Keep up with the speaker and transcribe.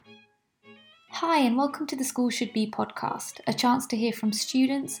Hi, and welcome to the School Should Be podcast, a chance to hear from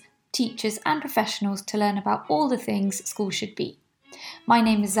students, teachers, and professionals to learn about all the things school should be. My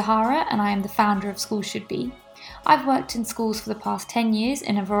name is Zahara, and I am the founder of School Should Be. I've worked in schools for the past 10 years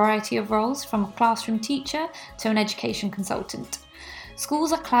in a variety of roles, from a classroom teacher to an education consultant.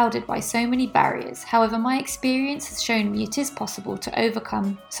 Schools are clouded by so many barriers, however my experience has shown me it is possible to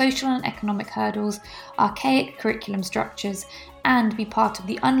overcome social and economic hurdles, archaic curriculum structures, and be part of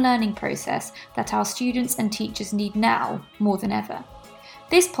the unlearning process that our students and teachers need now more than ever.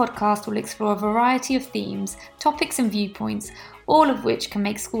 This podcast will explore a variety of themes, topics and viewpoints, all of which can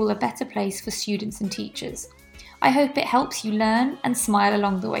make school a better place for students and teachers. I hope it helps you learn and smile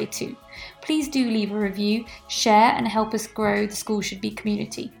along the way too. Please do leave a review, share, and help us grow the School Should Be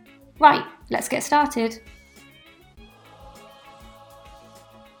community. Right, let's get started.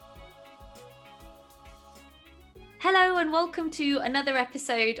 Hello and welcome to another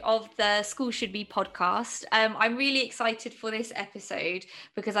episode of the School Should Be podcast. I'm really excited for this episode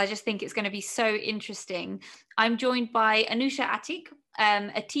because I just think it's going to be so interesting. I'm joined by Anusheh Attique,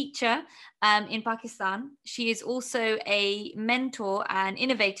 a teacher in Pakistan. She is also a mentor and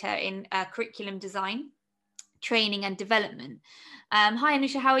innovator in curriculum design, training and development. Hi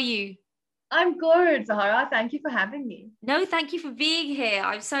Anusheh, how are you? I'm good, Zahara. Thank you for having me. No, thank you for being here.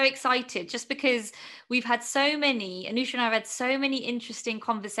 I'm so excited just because Anusheh and I have had so many interesting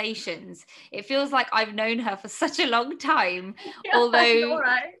conversations. It feels like I've known her for such a long time, Yeah, although I know,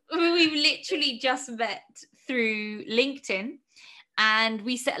 right? we've literally just met through LinkedIn. And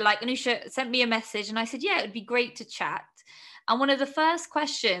Anusheh sent me a message and I said, yeah, it would be great to chat. And one of the first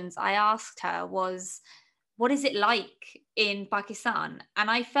questions I asked her was, what is it like in Pakistan? And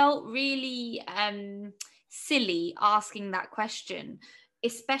I felt really silly asking that question,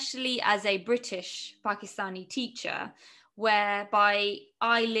 especially as a British Pakistani teacher, whereby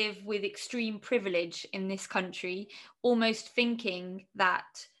I live with extreme privilege in this country, almost thinking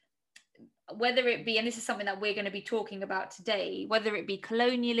that whether it be, and this is something that we're going to be talking about today, whether it be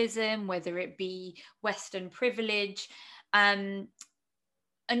colonialism, whether it be Western privilege, Anusheh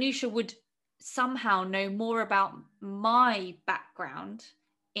would somehow know more about my background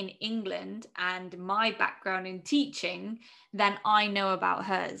in England and my background in teaching than I know about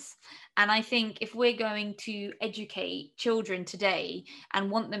hers. And I think if we're going to educate children today and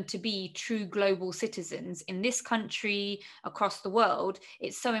want them to be true global citizens in this country, across the world,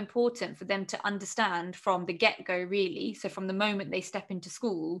 it's so important for them to understand from the get-go, really. So from the moment they step into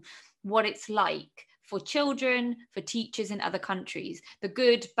school, what it's like for children, for teachers in other countries, the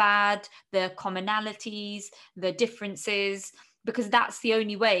good, bad, the commonalities, the differences, because that's the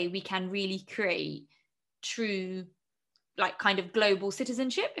only way we can really create true, kind of global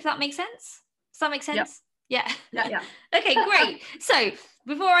citizenship, if that makes sense. Does that make sense? Yep. Yeah. Okay, great. So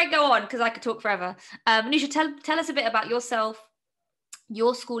before I go on, because I could talk forever, Anusheh, tell us a bit about yourself,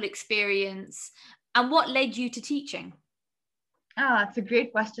 your school experience, and what led you to teaching. It's a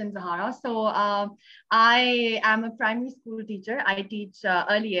great question, Zahara. So I am a primary school teacher. I teach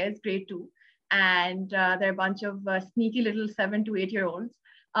early years, grade 2. And there are a bunch of sneaky little 7 to 8-year-olds.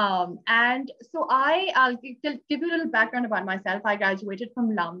 And so I'll give you a little background about myself. I graduated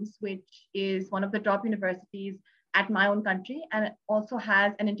from LUMS, which is one of the top universities at my own country, and it also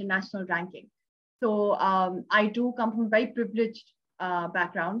has an international ranking. So I do come from a very privileged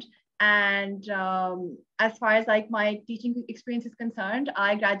background. And as far as my teaching experience is concerned,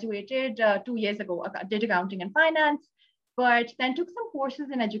 I graduated 2 years ago, did accounting and finance, but then took some courses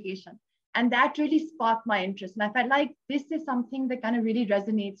in education. And that really sparked my interest. And I felt like this is something that kind of really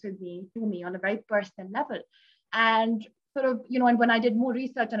resonates with me on a very personal level. And sort of, and when I did more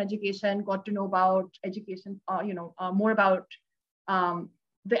research on education, got to know about education, more about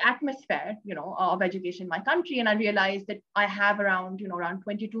the atmosphere, of education in my country. And I realized that I have around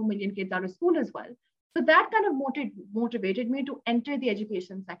 22 million kids out of school as well. So that kind of motivated me to enter the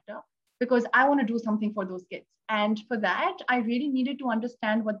education sector because I want to do something for those kids. And for that, I really needed to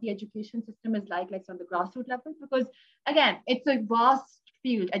understand what the education system is like on the grassroots level, because again, it's a vast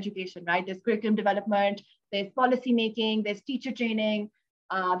field, education, right? There's curriculum development, there's policy making, there's teacher training,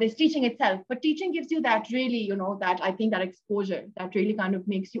 there's teaching itself, but teaching gives you that really, that I think that exposure that really kind of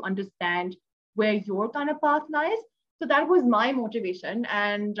makes you understand where your kind of path lies. So that was my motivation,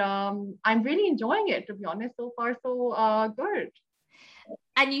 and I'm really enjoying it, to be honest. So far, so good.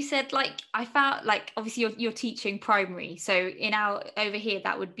 And you said, I found, obviously you're teaching primary. So over here,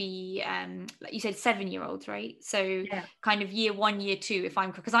 that would be, like you said, 7-year-olds, right? So yeah. Kind of year 1, year 2,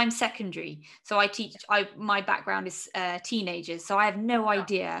 because I'm secondary. So I teach, my background is teenagers. So I have no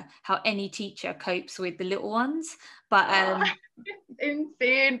idea how any teacher copes with the little ones. But it's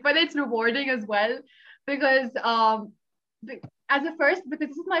insane, but it's rewarding as well, because because this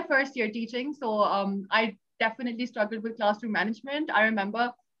is my first year teaching, so I definitely struggled with classroom management. I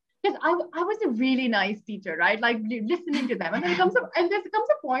remember, because I was a really nice teacher, right? Like listening to them, and then there comes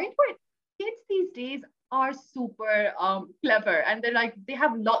a point where kids these days are super clever, and they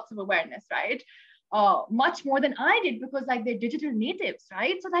have lots of awareness, right? Much more than I did, because like they're digital natives,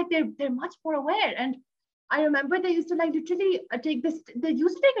 right? So like they're much more aware. And I remember they used to like literally they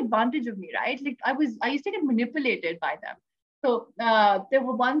used to take advantage of me, right? Like I used to get manipulated by them. So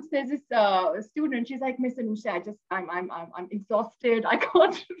there's this student, she's like, Miss Anusheh, I'm exhausted. I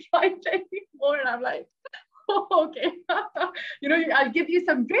can't write anymore. And I'm like, oh, okay, I'll give you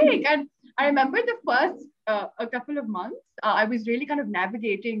some break. And I remember the first a couple of months, I was really kind of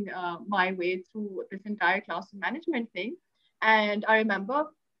navigating my way through this entire classroom management thing. And I remember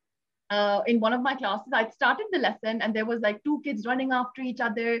in one of my classes, I started the lesson and there was like two kids running after each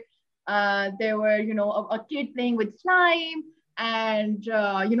other. There were, a kid playing with slime, and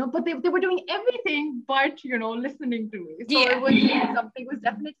but they were doing everything but listening to me. So yeah. it was something. It was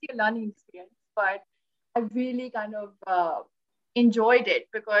definitely a learning experience, but I really kind of enjoyed it,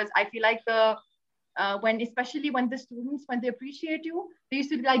 because I feel like especially when the students, when they appreciate you, they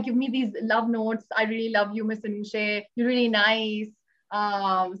used to like give me these love notes. I really love you, Miss Anusheh. You're really nice.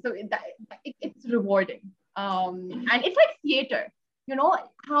 So it's rewarding. And it's like theater.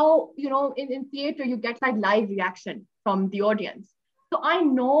 How in theater you get like live reaction from the audience. So I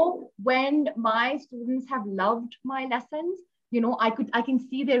know when my students have loved my lessons, I can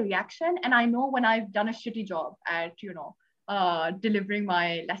see their reaction, and I know when I've done a shitty job at delivering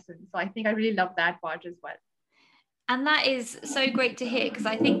my lessons. So I think I really love that part as well. And that is so great to hear, because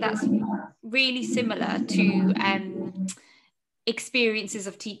I think that's really similar to experiences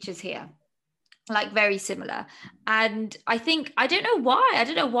of teachers here, like very similar. And I don't know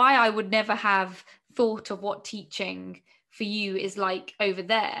why I would never have thought of what teaching for you is like over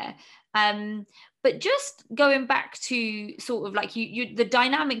there. But just going back to sort of like the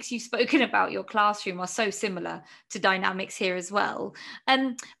dynamics you've spoken about your classroom are so similar to dynamics here as well.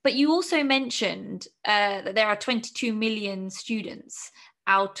 But you also mentioned that there are 22 million students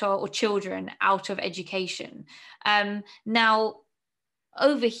or children out of education. Now,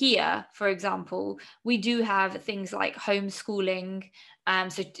 over here, for example, we do have things like homeschooling.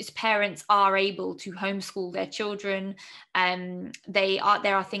 So parents are able to homeschool their children. There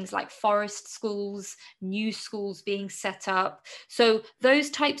are things like forest schools, new schools being set up. So those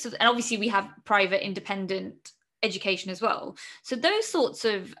types of, and obviously we have private independent education as well. So those sorts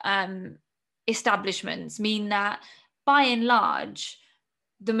of establishments mean that by and large,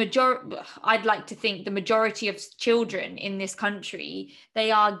 I'd like to think the majority of children in this country, they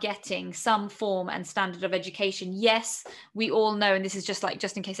are getting some form and standard of education. Yes, we all know, and this is just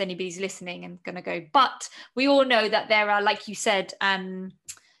in case anybody's listening and going to go, but we all know that there are, like you said,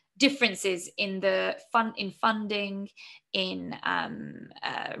 differences in funding, in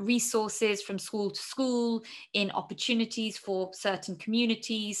resources from school to school, in opportunities for certain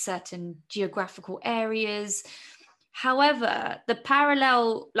communities, certain geographical areas. However, the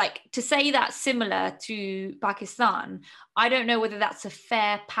parallel, like to say that's similar to Pakistan, I don't know whether that's a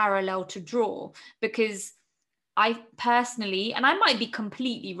fair parallel to draw, because I personally, and I may be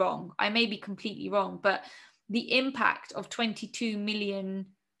completely wrong, but the impact of 22 million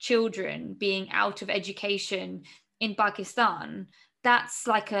children being out of education in Pakistan, that's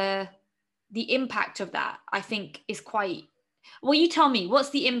like the impact of that, I think, is quite, well, you tell me, what's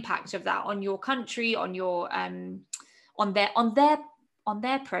the impact of that on your country, on your on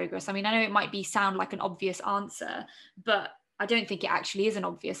their progress? I mean, I know it might sound like an obvious answer, but I don't think it actually is an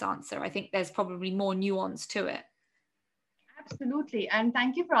obvious answer. I think there's probably more nuance to it. Absolutely. And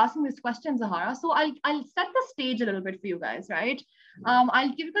thank you for asking this question, Zahara. So I'll set the stage a little bit for you guys, right? I'll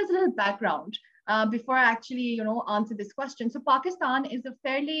give you guys a little background before I actually, answer this question. So Pakistan is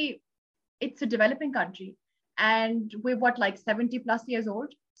it's a developing country, and we're like 70 plus years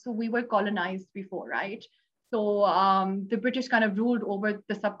old. So we were colonized before, right? So the British kind of ruled over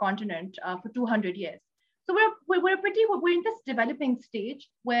the subcontinent for 200 years. So we're in this developing stage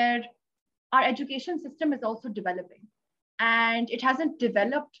where our education system is also developing, and it hasn't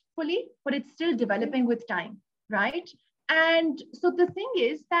developed fully, but it's still developing with time, right? And so the thing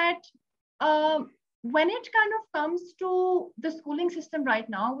is that when it kind of comes to the schooling system right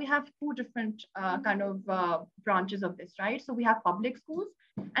now, we have two different kind of branches of this, right? So we have public schools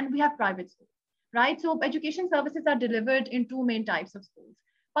and we have private schools, right? So education services are delivered in two main types of schools.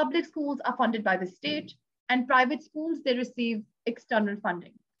 Public schools are funded by the state, and private schools, they receive external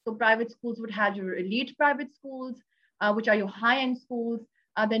funding. So private schools would have your elite private schools, which are your high-end schools.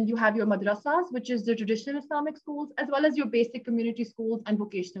 Then you have your madrasas, which is the traditional Islamic schools, as well as your basic community schools and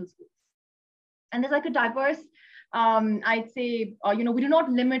vocational schools. And there's like a diverse, I'd say, we do not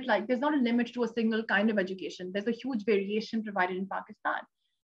limit, like there's not a limit to a single kind of education. There's a huge variation provided in Pakistan.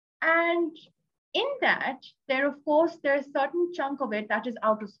 And in that, there's a certain chunk of it that is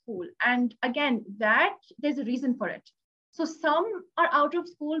out of school. And again, that there's a reason for it. So some are out of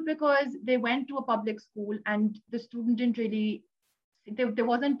school because they went to a public school and the student didn't really, there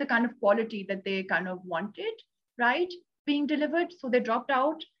wasn't the kind of quality that they kind of wanted, right, being delivered. So they dropped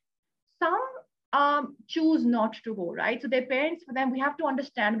out. Some choose not to go, right? So their parents, for them, we have to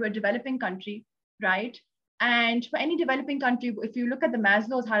understand we're a developing country, right? And for any developing country, if you look at the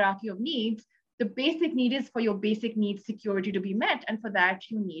Maslow's hierarchy of needs, the basic need is for your basic needs security to be met. And for that,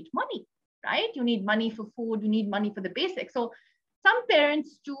 you need money, right? You need money for food, you need money for the basics. So some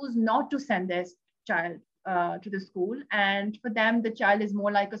parents choose not to send their child to the school. And for them, the child is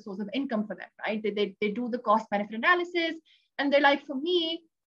more like a source of income for them, right? They do the cost benefit analysis. And they're like, for me,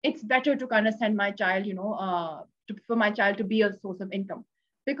 it's better to kind of send my child, for my child to be a source of income.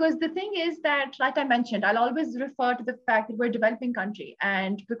 Because the thing is that, like I mentioned, I'll always refer to the fact that we're a developing country.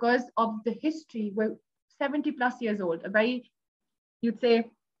 And because of the history, we're 70 plus years old, you'd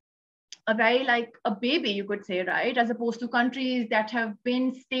say, a very like a baby, you could say, right? As opposed to countries that have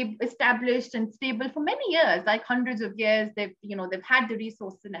been established and stable for many years, like hundreds of years. They've had the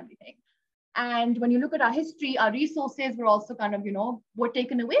resources and everything. And when you look at our history, our resources were also kind of, were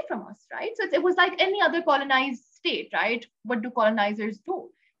taken away from us, right? So it was like any other colonized state, right? What do colonizers do?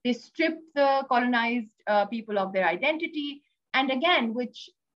 They strip the colonized people of their identity. And again, which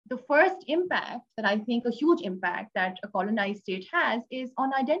the first impact that I think a huge impact that a colonized state has is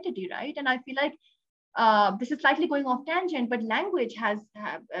on identity, right? And I feel like this is slightly going off tangent, but language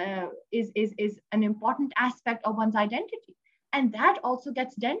is an important aspect of one's identity. And that also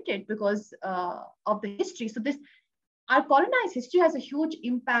gets dented because of the history. So our colonized history has a huge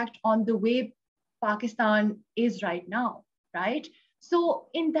impact on the way Pakistan is right now, right? So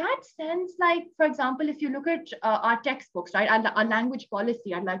in that sense, like, for example, if you look at our textbooks, right, our language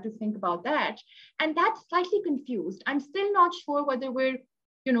policy, I'd like to think about that. And that's slightly confused. I'm still not sure whether we're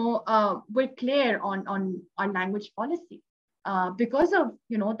clear on our language policy. Because of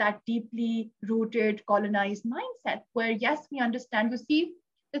that deeply rooted colonized mindset where, yes, we understand. You see,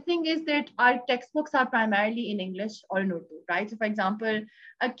 the thing is that our textbooks are primarily in English or in Urdu, right? So for example,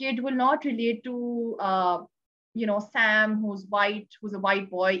 a kid will not relate to Sam, who's a white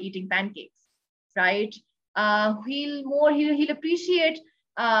boy eating pancakes, right? He'll appreciate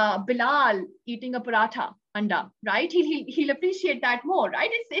Bilal eating a paratha anda, right? He'll appreciate that more, right?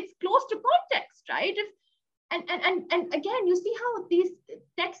 It's close to context, right? And again, you see how these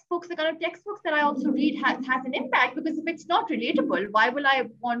textbooks, the kind of textbooks that I also read has an impact, because if it's not relatable, why will I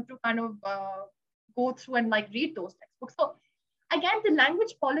want to kind of go through and like read those textbooks? So again, the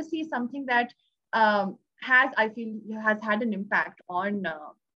language policy is something that I feel has had an impact on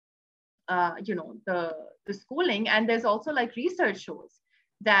the schooling. And there's also like research shows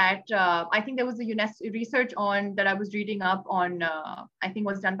that I think there was a UNESCO research on that I was reading up on, I think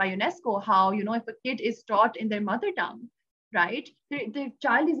was done by UNESCO, how, if a kid is taught in their mother tongue, right, the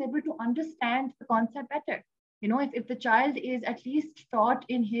child is able to understand the concept better. If the child is at least taught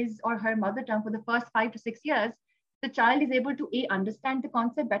in his or her mother tongue for the first 5 to 6 years, the child is able to A, understand the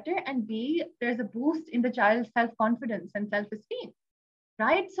concept better, and B, there's a boost in the child's self-confidence and self-esteem,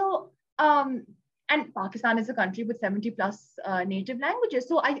 right? So, and Pakistan is a country with 70 plus native languages.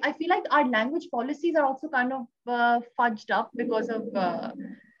 So I feel like our language policies are also kind of fudged up because of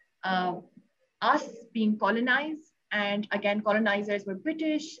us being colonized. And again, colonizers were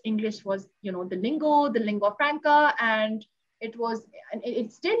British. English was, the lingua franca, and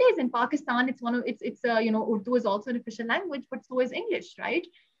it still is in Pakistan. It's Urdu is also an official language, but so is English, right?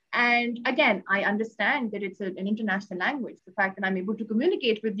 And again, I understand that it's an international language. The fact that I'm able to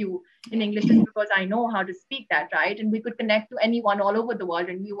communicate with you in English is because I know how to speak that, right? And we could connect to anyone all over the world,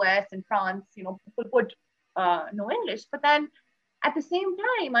 in US and France, people would know English. But then at the same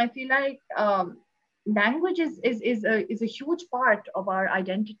time, I feel like language is a huge part of our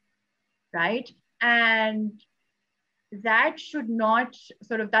identity, right? And that should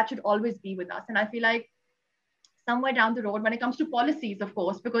always be with us. And I feel like somewhere down the road, when it comes to policies, of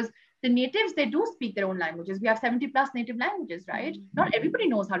course, because the natives, they do speak their own languages. We have 70 plus native languages, right? Not everybody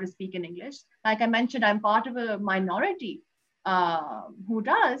knows how to speak in English. Like I mentioned, I'm part of a minority who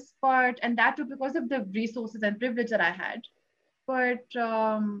does, and that too because of the resources and privilege that I had. But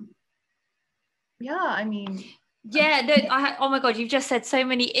yeah, I mean. Yeah, no, oh my God, you've just said so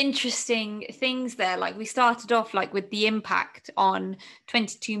many interesting things there. Like we started off like with the impact on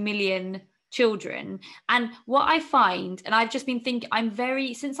 22 million children. And what I find, and I've just been thinking,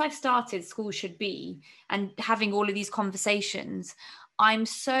 since I've started School Should Be and having all of these conversations, I'm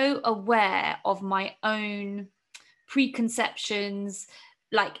so aware of my own preconceptions,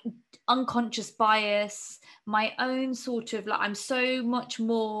 like unconscious bias, my own sort of like, I'm so much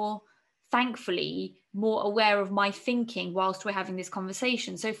more, thankfully, more aware of my thinking whilst we're having this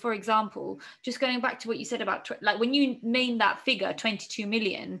conversation. So for example, just going back to what you said about like when you name that figure 22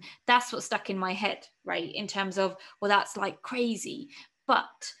 million, that's what stuck in my head, right? In terms of, well, that's like crazy.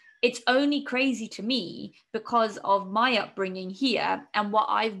 But it's only crazy to me because of my upbringing here, and what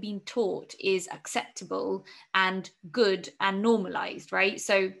I've been taught is acceptable and good and normalized, right?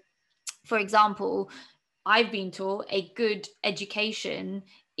 So for example, I've been taught a good education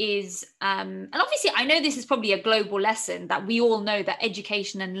is, and obviously I know this is probably a global lesson, that we all know that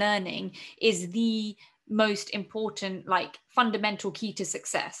education and learning is the most important, like fundamental key to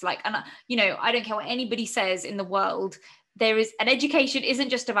success. Like, and you know, I don't care what anybody says in the world, there is an education isn't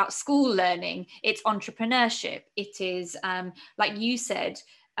just about school learning, it's entrepreneurship, it is like you said,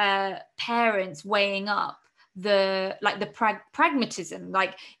 parents weighing up the like the pragmatism,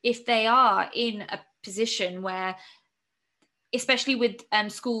 like if they are in a position where, especially with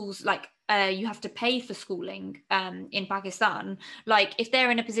schools, like you have to pay for schooling in Pakistan, like if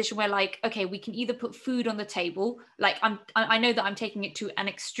they're in a position where like, okay, we can either put food on the table, like I know that I'm taking it to an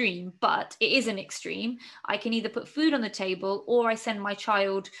extreme, but it is an extreme, I can either put food on the table or I send my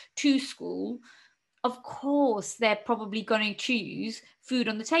child to school, of course they're probably going to choose food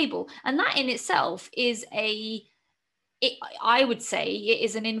on the table. And that in itself is I would say it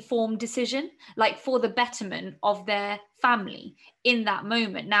is an informed decision, like for the betterment of their family in that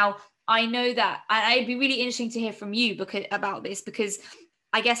moment. Now, I know that, and it'd be really interesting to hear from you about this, because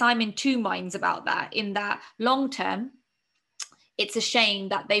I guess I'm in two minds about that. In that long term, it's a shame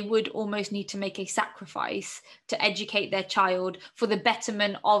that they would almost need to make a sacrifice to educate their child for the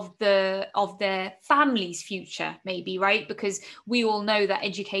betterment of their family's future, maybe, right? Because we all know that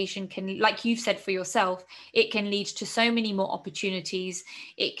education can, like you've said for yourself, it can lead to so many more opportunities.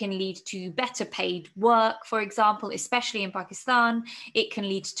 It can lead to better paid work, for example, especially in Pakistan. It can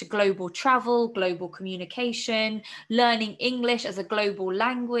lead to global travel, global communication, learning English as a global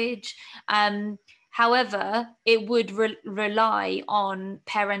language. However, it would rely on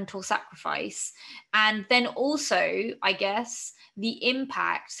parental sacrifice. And then also, I guess, the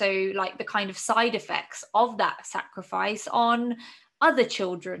impact, so like the kind of side effects of that sacrifice on other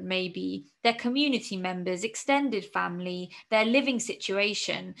children, maybe their community members, extended family, their living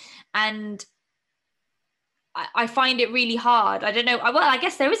situation. And I find it really hard. I don't know. Well, I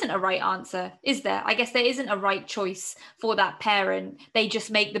guess there isn't a right answer, is there? I guess there isn't a right choice for that parent. They just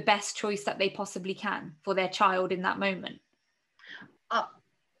make the best choice that they possibly can for their child in that moment. Uh,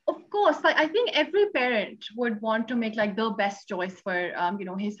 of course, like I think every parent would want to make like the best choice for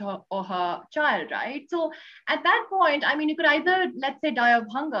his or her child, right? So at that point, I mean, you could either, let's say, die of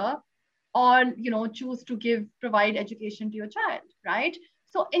hunger, or choose to provide education to your child, right?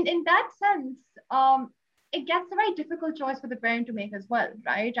 So in that sense, it gets a very difficult choice for the parent to make as well,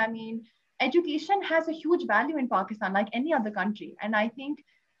 right? I mean, education has a huge value in Pakistan, like any other country, and I think,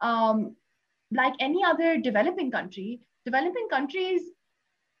 like any other developing countries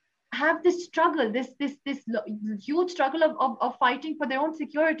have this struggle, this huge struggle of fighting for their own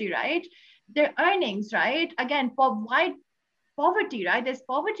security, right? Their earnings, right? Again, for wide poverty, right? There's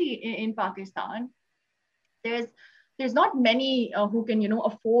poverty in Pakistan. There's not many who can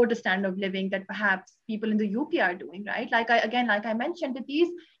afford a standard of living that perhaps people in the UK are doing, right? Like I mentioned, that these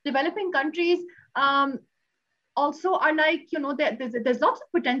developing countries also are like, there's lots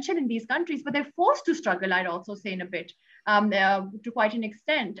of potential in these countries, but they're forced to struggle, I'd also say, in a bit, to quite an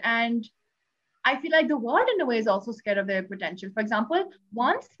extent. And I feel like the world in a way is also scared of their potential. For example,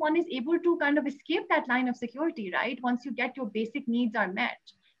 once one is able to kind of escape that line of security, right? Once you get your basic needs are met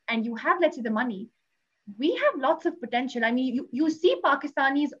and you have, let's say, the money, we have lots of potential. I mean, you see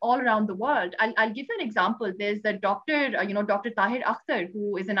Pakistanis all around the world. I'll give you an example. There's the doctor, Dr. Tahir Akhtar,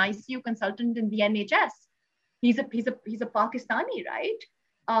 who is an ICU consultant in the NHS. He's a Pakistani,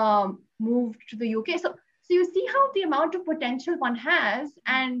 right? Moved to the UK. So you see how the amount of potential one has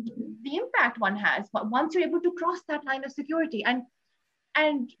and the impact one has once you're able to cross that line of security.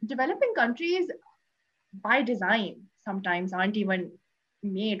 And developing countries by design sometimes aren't even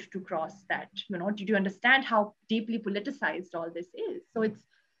made to cross that. Did you understand how deeply politicized all this is? So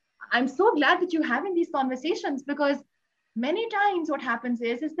I'm so glad that you're having these conversations, because many times what happens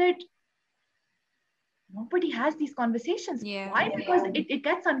is that Nobody has these conversations. Yeah. Why? Because it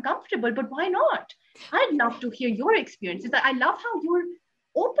gets uncomfortable, but why not? I'd love to hear your experiences. I love how you're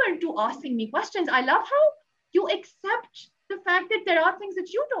open to asking me questions. I love how you accept the fact that there are things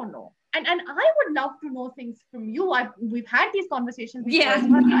that you don't know. And I would love to know things from you. We've had these conversations before as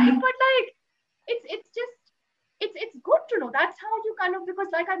well, right? But like it's just it's good to know. That's how you kind of, because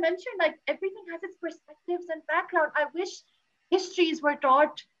like I mentioned, like everything has its perspectives and background. I wish histories were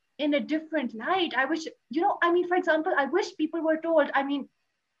taught in a different light. I wish, I mean, for example, I wish people were told, I mean,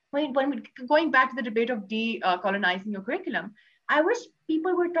 when going back to the debate of decolonizing your curriculum, I wish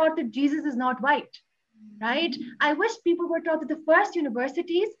people were taught that Jesus is not white, right? I wish people were taught that the first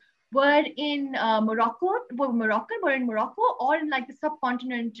universities were in were in Morocco, or in like the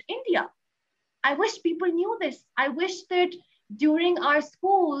subcontinent India. I wish people knew this. I wish that during our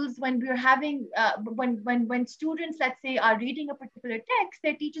schools, when we're having, when students, let's say, are reading a particular text,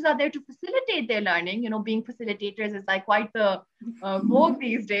 their teachers are there to facilitate their learning. Being facilitators is like quite the vogue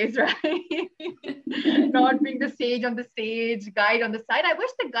these days, right? Not being the sage on the stage, guide on the side. I wish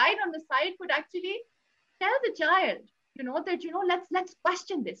the guide on the side could actually tell the child, that let's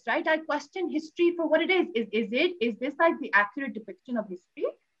question this, right? I question history for what it is. Is this like the accurate depiction of history?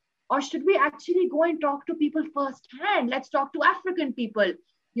 Or should we actually go and talk to people firsthand? Let's talk to African people.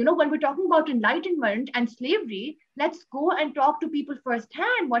 When we're talking about enlightenment and slavery, let's go and talk to people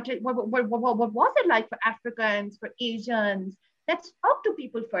firsthand. What was it like for Africans, for Asians? Let's talk to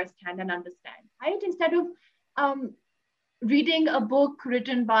people firsthand and understand, right? Instead of reading a book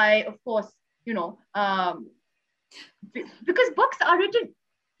written by, of course, because books are written,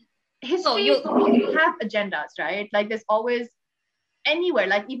 history have agendas, right? Like there's always, anywhere,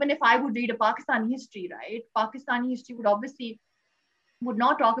 like even if I would read a Pakistani history, right? Pakistani history would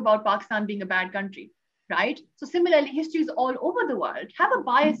not talk about Pakistan being a bad country, right? So similarly, histories all over the world have a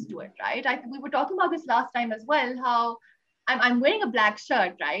bias to it, right? We were talking about this last time as well, how I'm wearing a black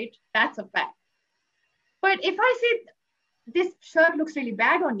shirt, right? That's a fact. But if I say this shirt looks really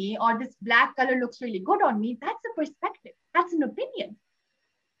bad on me, or this black color looks really good on me, that's a perspective. That's an opinion.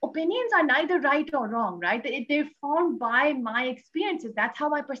 Opinions are neither right or wrong, right? They're formed by my experiences. That's how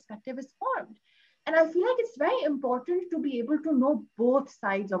my perspective is formed. And I feel like it's very important to be able to know both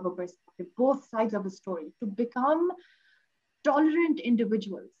sides of a perspective, both sides of a story, to become tolerant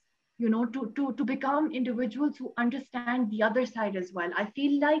individuals, to become individuals who understand the other side as well. I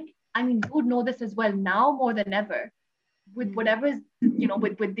feel like, I mean, you would know this as well now more than ever, with whatever,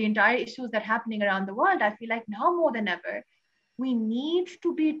 with the entire issues that are happening around the world. I feel like now more than ever, we need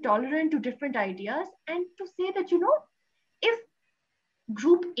to be tolerant to different ideas, and to say that, if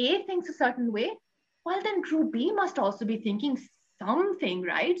group A thinks a certain way, well, then group B must also be thinking something,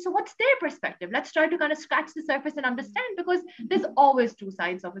 right? So what's their perspective? Let's try to kind of scratch the surface and understand, because there's always two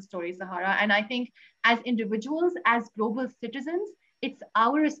sides of a story, Sahara. And I think as individuals, as global citizens, it's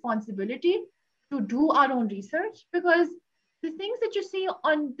our responsibility to do our own research, because the things that you see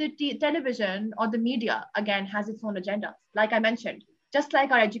on the television or the media, again, has its own agendas. Like I mentioned, just like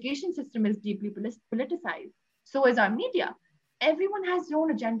our education system is deeply politicized, so is our media. Everyone has their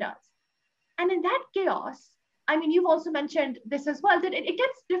own agendas. And in that chaos, I mean, you've also mentioned this as well, that it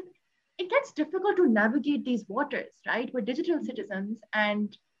gets difficult to navigate these waters, right? We're digital citizens,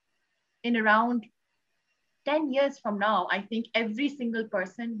 and in around 10 years from now, I think every single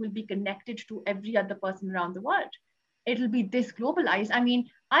person will be connected to every other person around the world. It'll be this globalized. I mean,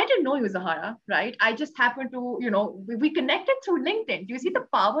 I didn't know you, Zahara, right? I just happened to, we connected through LinkedIn. Do you see the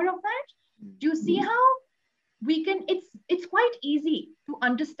power of that? Do you see how we can, it's quite easy to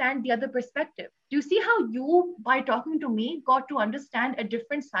understand the other perspective. Do you see how you, by talking to me, got to understand a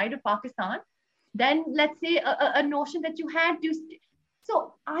different side of Pakistan than, let's say, a notion that you had?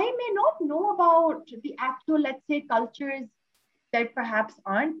 So I may not know about the actual, let's say, cultures that perhaps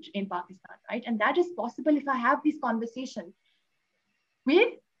aren't in Pakistan, right? And that is possible if I have these conversations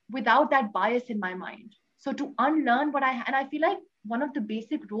without that bias in my mind. So to unlearn and I feel like one of the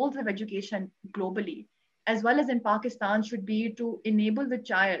basic roles of education globally, as well as in Pakistan, should be to enable the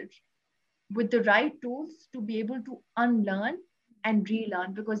child with the right tools to be able to unlearn and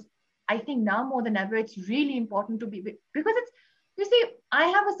relearn. Because I think now more than ever, it's really important to be, because it's, you see, I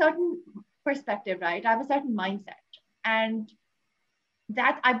have a certain perspective, right? I have a certain mindset, and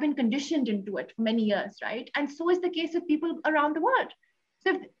that I've been conditioned into it for many years, right? And so is the case with people around the world.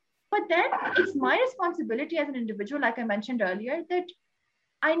 But then it's my responsibility as an individual, like I mentioned earlier, that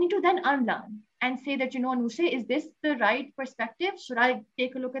I need to then unlearn and say that, Anusheh, is this the right perspective? Should I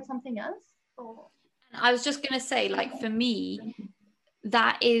take a look at something else? I was just going to say, like, for me,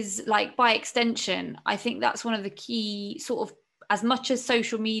 that is, like, by extension, I think that's one of the key sort of as much as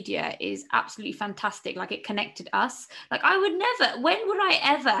social media is absolutely fantastic, like it connected us, like I would never, when would I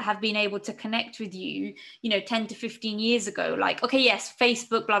ever have been able to connect with you, 10 to 15 years ago? Like, okay, yes,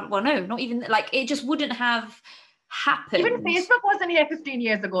 Facebook, blah, blah, blah. No, not even, like, it just wouldn't have happened. Even Facebook wasn't here 15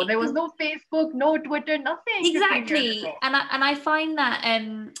 years ago. There was no Facebook, no Twitter, nothing. Exactly. And I find that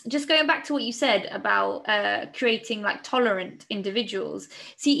just going back to what you said about creating like tolerant individuals,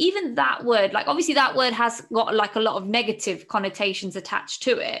 see, even that word, like obviously that word has got like a lot of negative connotations attached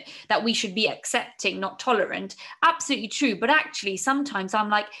to it, that we should be accepting, not tolerant. Absolutely true. But actually sometimes I'm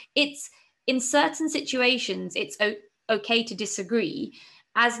like, it's in certain situations, it's okay to disagree,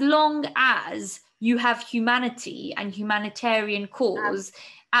 as long as you have humanity and humanitarian cause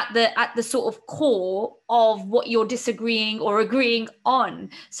at the sort of core of what you're disagreeing or agreeing on.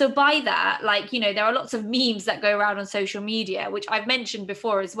 So by that, like, there are lots of memes that go around on social media, which I've mentioned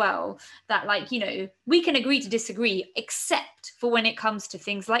before as well, that like, we can agree to disagree, except for when it comes to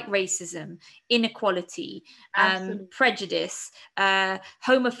things like racism, inequality, prejudice,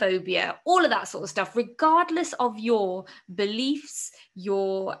 homophobia, all of that sort of stuff, regardless of your beliefs,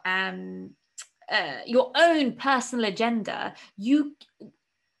 your own personal agenda. You,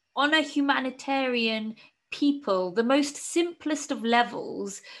 on a humanitarian people, the most simplest of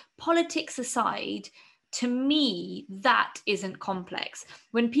levels, politics aside, to me, that isn't complex.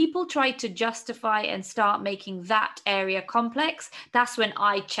 When people try to justify and start making that area complex, that's when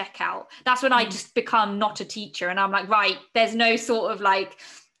I check out. That's when I just become not a teacher. And I'm like, right, there's no sort of like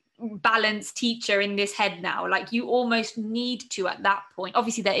balanced teacher in this head now. Like you almost need to at that point.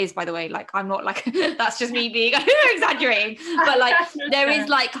 Obviously there is, by the way, like I'm not like that's just me being exaggerating, but like there is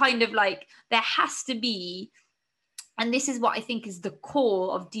like kind of like there has to be, and this is what I think is the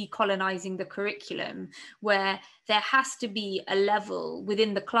core of decolonizing the curriculum, where there has to be a level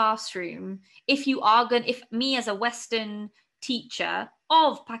within the classroom. If you are going, if me as a Western teacher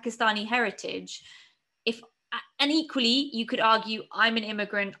of Pakistani heritage, if, and equally you could argue I'm an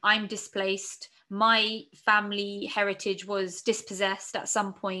immigrant, I'm displaced, my family heritage was dispossessed at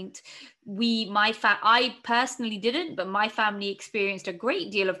some point. I personally didn't, but my family experienced a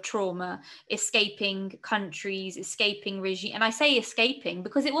great deal of trauma, escaping countries, escaping regime. And I say escaping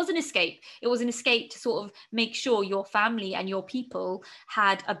because it was an escape. It was an escape to sort of make sure your family and your people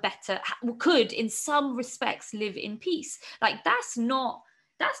had a better, could in some respects live in peace. Like that's not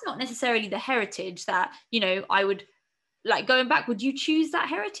necessarily the heritage that, I would like going back. Would you choose that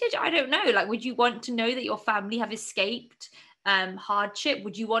heritage? I don't know. Like, would you want to know that your family have escaped hardship?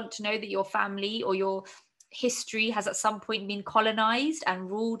 Would you want to know that your family or your history has at some point been colonized and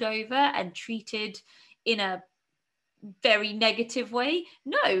ruled over and treated in a very negative way?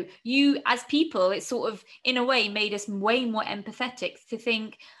 No, you as people, it sort of in a way made us way more empathetic to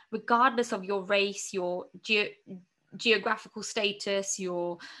think, regardless of your race, your geographical status,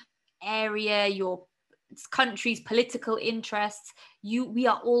 your area, your country's political interests, we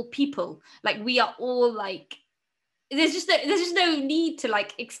are all people. Like we are all like, there's just no need to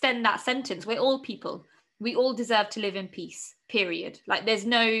like extend that sentence. We're all people. We all deserve to live in peace, period. Like there's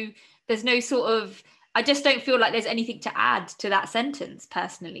no sort of, I just don't feel like there's anything to add to that sentence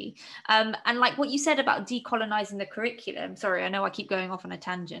personally. And like what you said about decolonizing the curriculum, sorry, I know I keep going off on a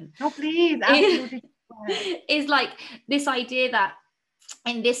tangent. No, please, absolutely. Is like this idea that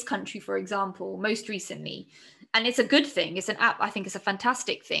in this country, for example, most recently, and it's a good thing, I think it's a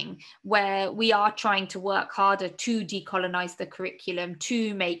fantastic thing, where we are trying to work harder to decolonize the curriculum,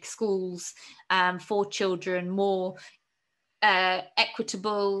 to make schools for children more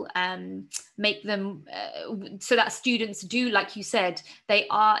equitable, make them so that students do, like you said, they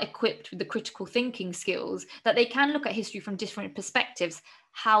are equipped with the critical thinking skills, that they can look at history from different perspectives.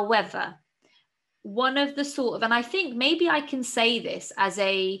 However, one of the sort of, and I think maybe I can say this as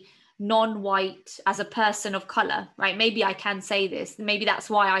a non-white, as a person of color, right? Maybe I can say this. Maybe that's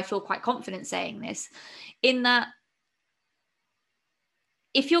why I feel quite confident saying this, in that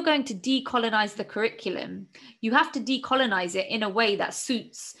if you're going to decolonize the curriculum, you have to decolonize it in a way that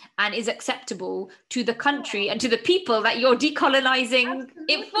suits and is acceptable to the country and to the people that you're decolonizing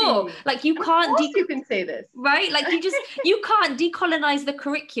it for. Like you can't, you can say this, right? Like you can't decolonize the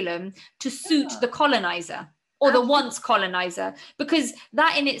curriculum to suit the colonizer or the once colonizer, because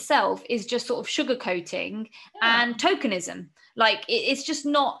that in itself is just sort of sugarcoating and tokenism. Like it's just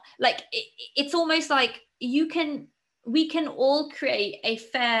not like, it's almost like we can all create a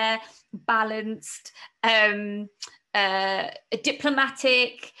fair, balanced,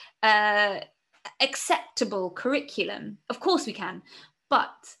 diplomatic, acceptable curriculum. Of course we can,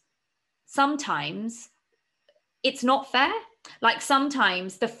 but sometimes it's not fair. Like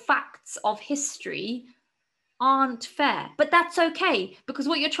sometimes the facts of history aren't fair. But that's okay, because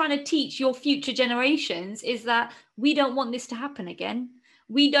what you're trying to teach your future generations is that we don't want this to happen again.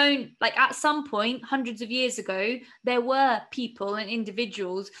 We don't, like, at some point, hundreds of years ago, there were people and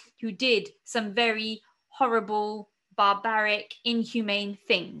individuals who did some very horrible, barbaric, inhumane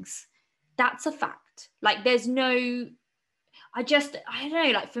things. That's a fact. Like, there's no, I don't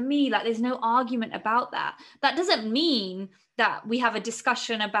know, like, for me, like, there's no argument about that. That doesn't mean that we have a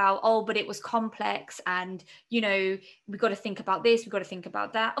discussion about, oh, but it was complex and, you know, we got to think about this, we got to think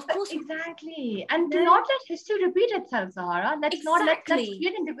about that. Of course. Exactly. And do not let history repeat itself, Zahara. Let's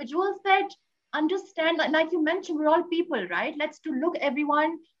create individuals that understand, like you mentioned, we're all people, right? Let's to look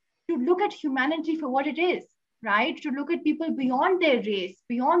at humanity for what it is, right? To look at people beyond their race,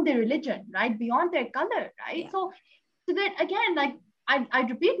 beyond their religion, right? Beyond their color, right? Yeah. So that again, like I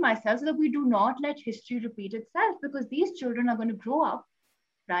repeat myself, so that we do not let history repeat itself, because these children are going to grow up,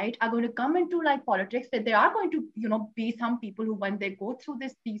 right, are going to come into like politics, that there are going to, you know, be some people who, when they go through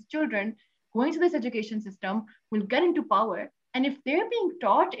this, these children going through this education system will get into power. And if they're being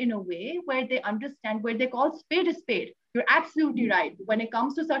taught in a way where they understand, where they call spade a spade, you're absolutely right. When it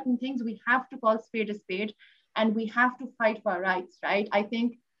comes to certain things, we have to call spade a spade, and we have to fight for our rights, right? I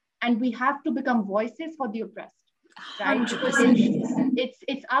think, and we have to become voices for the oppressed. Right? Because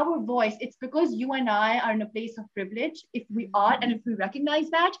it's our voice. It's because you and I are in a place of privilege. If we are, and if we recognize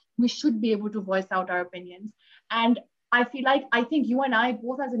that, we should be able to voice out our opinions. And I feel like, I think you and I,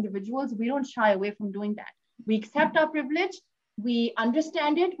 both as individuals, we don't shy away from doing that. We accept our privilege. We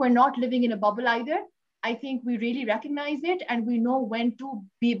understand it. We're not living in a bubble either. I think we really recognize it, and we know when to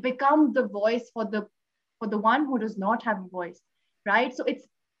become the voice for the one who does not have a voice, right? So it's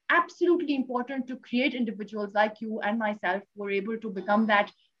absolutely important to create individuals like you and myself who are able to become that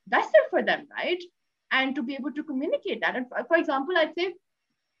vessel for them, right? And to be able to communicate that. And for example, I'd say,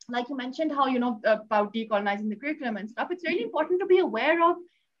 like you mentioned, how, you know, about decolonizing the curriculum and stuff, it's really important to be aware of,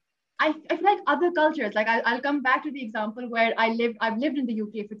 I feel like, other cultures. Like I'll come back to the example where I've lived in the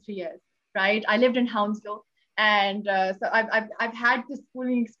UK for 3 years, right? I lived in Hounslow. And so I've had this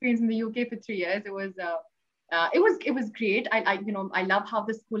schooling experience in the UK for 3 years. It was great. I love how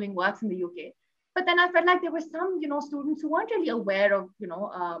the schooling works in the UK. But then I felt like there were some, you know, students who weren't really aware of, you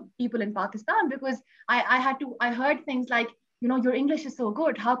know, people in Pakistan, because I heard things like, you know, your English is so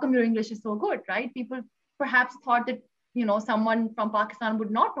good. How come your English is so good, right? People perhaps thought that, you know, someone from Pakistan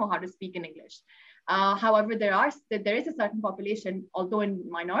would not know how to speak in English. However, there is a certain population, although in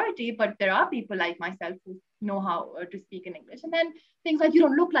minority, but there are people like myself who know how to speak in English. And then things like, you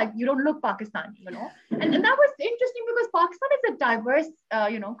don't look Pakistani, you know. And that was interesting, because Pakistan is a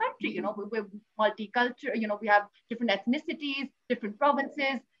diverse, you know, country. You know, we're multicultural. You know, we have different ethnicities, different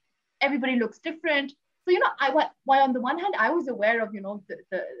provinces. Everybody looks different. So, you know, while on the one hand, I was aware of, you know,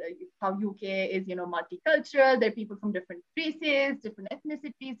 the how UK is, you know, multicultural. There are people from different races, different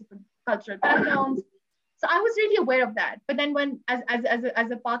ethnicities, different cultural backgrounds. So I was really aware of that. But then when, as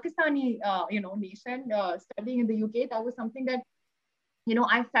a Pakistani, you know, nation studying in the UK, that was something that, you know,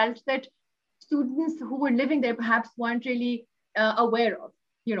 I felt that students who were living there perhaps weren't really aware of,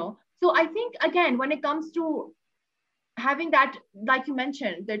 you know. So I think, again, when it comes to having that, like you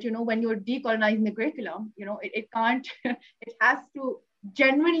mentioned, that, you know, when you're decolonizing the curriculum, you know, it can't, it has to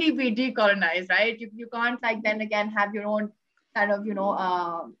genuinely be decolonized, right? You can't, like, then again, have your own kind of, you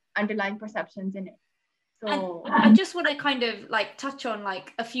know, underlying perceptions in it. So and I just want to kind of like touch on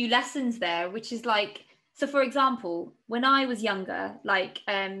like a few lessons there, which is like, so for example, when I was younger, like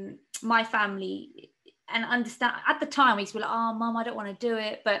my family, and understand at the time we used to be like, oh mum, I don't want to do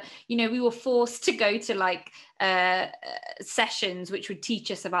it, but you know, we were forced to go to like sessions which would teach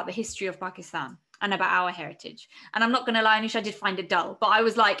us about the history of Pakistan and about our heritage. And I'm not going to lie, Anusheh, I did find it dull, but I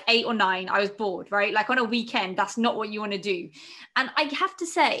was like 8 or 9, I was bored, right? Like on a weekend, that's not what you want to do. And I have to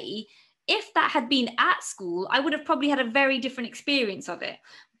say, if that had been at school, I would have probably had a very different experience of it.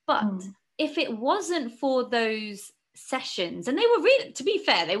 But if it wasn't for those sessions, and they were really, to be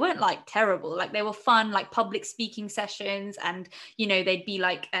fair, they weren't like terrible, like they were fun, like public speaking sessions, and you know, they'd be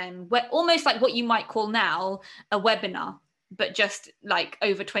like almost like what you might call now a webinar, but just like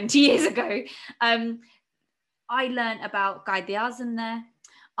over 20 years ago. I learned about Quaid-e-Azam there,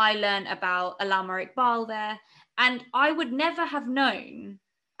 I learned about Allama Iqbal there, and I would never have known,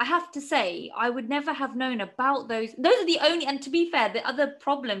 I have to say, I would never have known about those. Those are the only, and to be fair, the other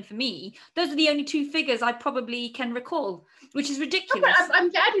problem for me, those are the only 2 figures I probably can recall, which is ridiculous. I'm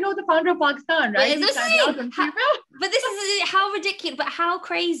glad you know the founder of Pakistan, right? But this is how ridiculous, but how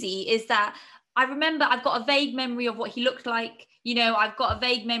crazy is that? I remember, I've got a vague memory of what he looked like. You know, I've got a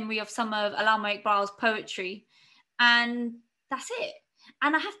vague memory of some of Allama Iqbal's poetry, and that's it.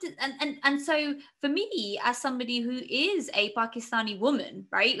 and I have to, and so for me, as somebody who is a Pakistani woman,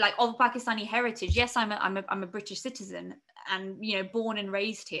 right, like of Pakistani heritage, yes, I'm a British citizen, and born and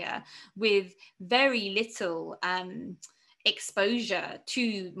raised here with very little exposure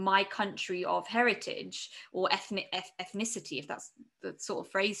to my country of heritage or ethnicity, if that's the sort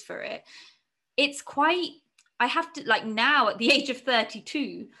of phrase for it. It's quite, I have to, like, now at the age of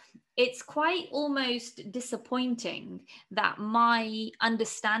 32, it's quite almost disappointing that my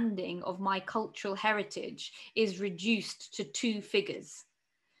understanding of my cultural heritage is reduced to two figures.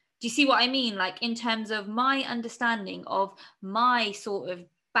 Do you see what I mean? Like, in terms of my understanding of my sort of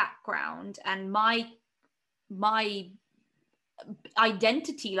background and my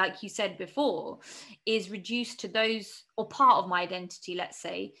identity, like you said before, is reduced to those, or part of my identity, let's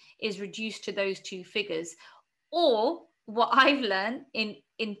say, is reduced to those two figures. Or what I've learned in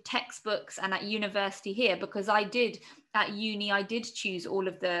textbooks and at university here, because I did choose all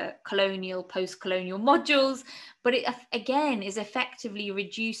of the colonial, post-colonial modules, but it again is effectively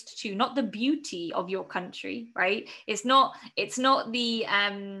reduced to not the beauty of your country, right? It's not the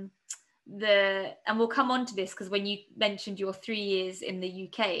and we'll come on to this, because when you mentioned your 3 years in the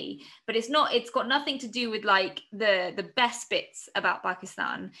UK, but it's got nothing to do with like the best bits about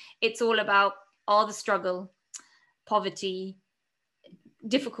Pakistan. It's all about all the struggle, poverty,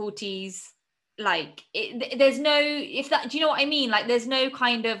 difficulties, like there's no, if that, do you know what I mean? Like, there's no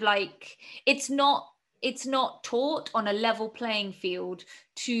kind of like, it's not taught on a level playing field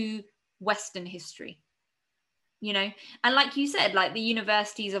to Western history, and like you said, like the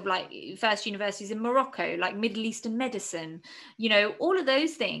universities of, like, first universities in Morocco, like Middle Eastern medicine, all of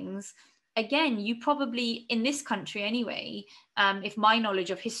those things. Again, you probably, in this country anyway, if my knowledge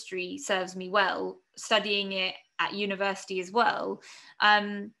of history serves me well, studying it at university as well,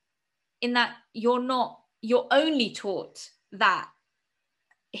 in that you're only taught that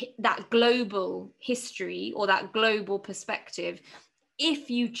global history or that global perspective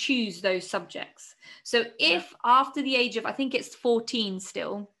if you choose those subjects. So if after the age of, I think it's 14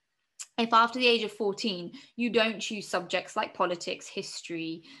 still, if after the age of 14 you don't choose subjects like politics,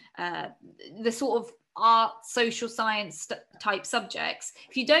 history, the sort of art, social science type subjects,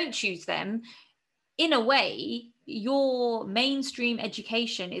 if you don't choose them, in a way your mainstream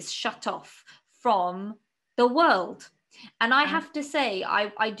education is shut off from the world. And I have to say,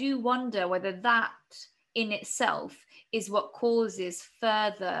 I do wonder whether that in itself is what causes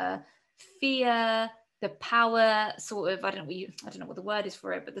further fear, the power sort of, I don't know what the word is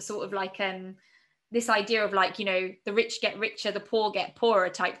for it, but the sort of like this idea of like, the rich get richer, the poor get poorer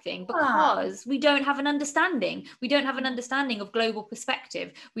type thing, because we don't have an understanding. We don't have an understanding of global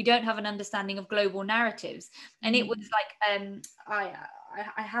perspective. We don't have an understanding of global narratives. And it was like,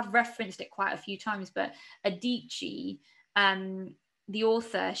 I have referenced it quite a few times, but Adichie, the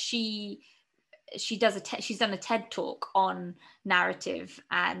author, she's done a TED talk on narrative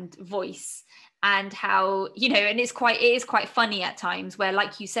and voice, and how, and it is quite funny at times, where,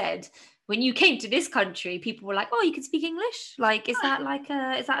 like you said, when you came to this country, people were like, oh, you can speak English? Like, is that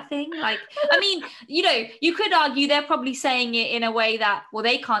a thing? Like, I mean, you could argue they're probably saying it in a way that, well,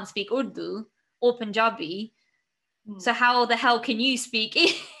 they can't speak Urdu or Punjabi, so how the hell can you speak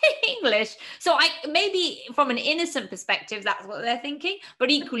English? So maybe from an innocent perspective, that's what they're thinking. But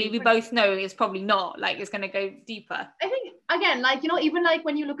equally, we both know it's probably not. Like, it's going to go deeper. I think, again, like, even like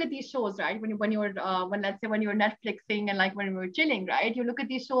when you look at these shows, right? When you're let's say when you're Netflixing, and like when you were chilling, right? You look at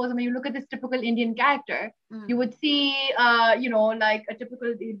these shows, and when you look at this typical Indian character, you would see, like a typical,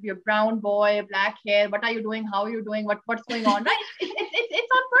 it'd be a brown boy, black hair. What are you doing? How are you doing? What's going on? Right?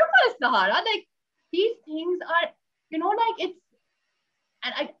 It's on purpose, Sahara. Like, these things are, like, it's,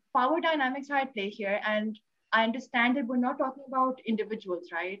 and power dynamics are at play here. And I understand that we're not talking about individuals,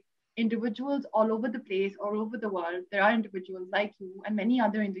 right? Individuals all over the place, all over the world. There are individuals like you and many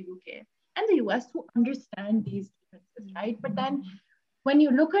other in the UK and the US who understand these differences, right? But then when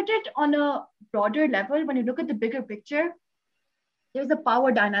you look at it on a broader level, when you look at the bigger picture, there's a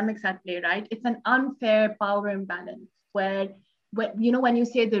power dynamics at play, right? It's an unfair power imbalance where, when you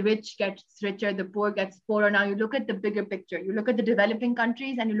say the rich gets richer, the poor gets poorer. Now you look at the bigger picture. You look at the developing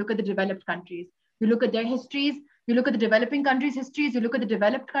countries and you look at the developed countries. You look at their histories. You look at the developing countries' histories. You look at the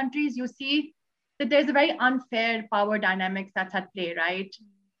developed countries. You see that there's a very unfair power dynamics that's at play, right?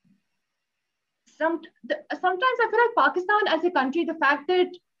 Sometimes I feel like Pakistan as a country, the fact that,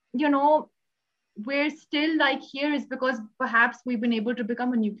 we're still like here is because perhaps we've been able to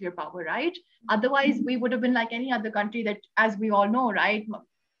become a nuclear power, right? Otherwise, we would have been like any other country that, as we all know, right,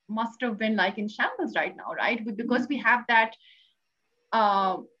 must have been like in shambles right now, right? Because we have that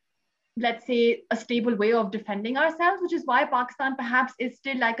let's say, a stable way of defending ourselves, which is why Pakistan perhaps is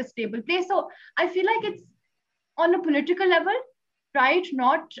still like a stable place. So I feel like it's on a political level, right?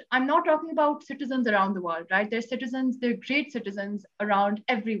 I'm not talking about citizens around the world, right? There's citizens, they're great citizens around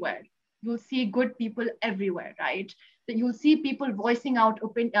everywhere. You'll see good people everywhere, right? That you'll see people voicing out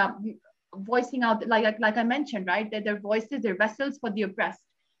voicing out, like I mentioned, right? That their voices, their vessels for the oppressed,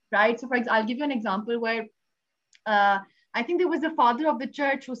 right? So for example, I'll give you an example where I think there was a father of the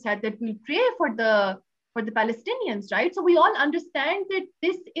church who said that we'll pray for the Palestinians, right? So we all understand that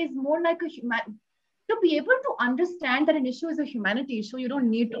this is more like to be able to understand that an issue is a humanity issue, you don't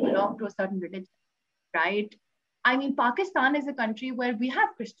need to belong to a certain religion, right? I mean, Pakistan is a country where we have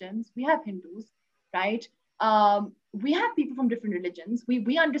Christians, we have Hindus, right? We have people from different religions.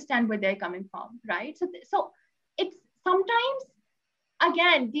 We understand where they're coming from, right? So it's sometimes,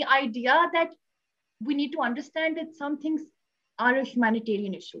 again, the idea that we need to understand that some things are a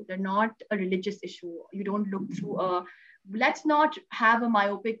humanitarian issue. They're not a religious issue. You don't look through let's not have a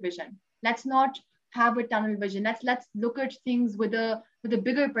myopic vision. Let's not have a tunnel vision. Let's look at things with a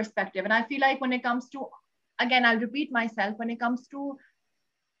bigger perspective. And I feel like when it comes to, again, I'll repeat myself, when it comes to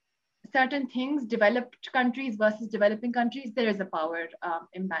certain things, developed countries versus developing countries, there is a power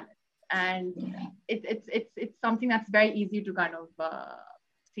imbalance. And it's something that's very easy to kind of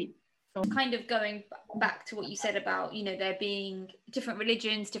see. So kind of going back to what you said about, you know, there being different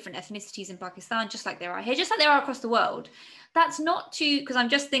religions, different ethnicities in Pakistan, just like there are here, just like there are across the world. That's not to, because I'm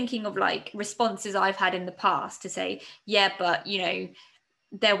just thinking of like responses I've had in the past to say, yeah, but, you know,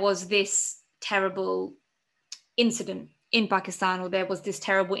 there was this terrible incident in Pakistan, or there was this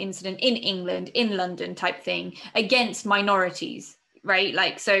terrible incident in England, in London type thing against minorities, right?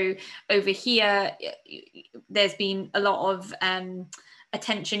 Like, so over here, there's been a lot of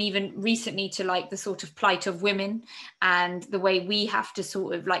attention even recently to like the sort of plight of women and the way we have to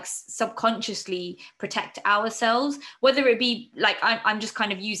sort of like subconsciously protect ourselves, whether it be like, I'm just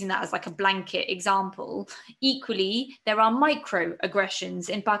kind of using that as like a blanket example. Equally, there are microaggressions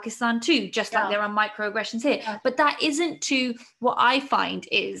in Pakistan too, just like there are microaggressions here. But that isn't to, what I find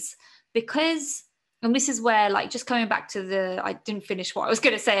is, because, and this is where, like, just coming back to I didn't finish what I was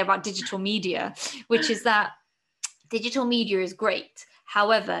going to say about digital media, which is that digital media is great.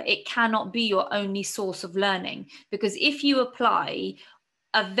 However, it cannot be your only source of learning, because if you apply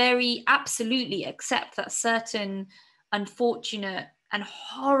absolutely accept that certain unfortunate and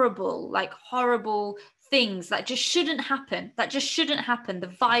horrible things that just shouldn't happen,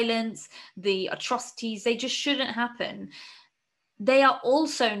 the violence, the atrocities, they just shouldn't happen. They are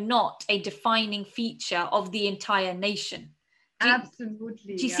also not a defining feature of the entire nation.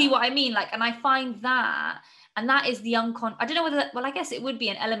 Absolutely. Do you see what I mean? Like, and I find that, and that is the I don't know whether, well, I guess it would be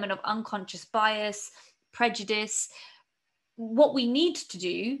an element of unconscious bias, prejudice. What we need to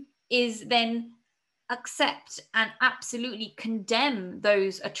do is then accept and absolutely condemn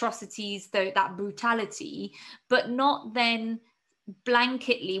those atrocities, that brutality, but not then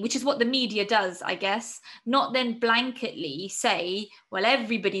blanketly, which is what the media does, I guess, not then blanketly say, well,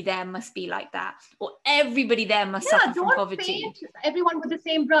 everybody there must be like that, or everybody there must suffer from poverty. Don't paint everyone with the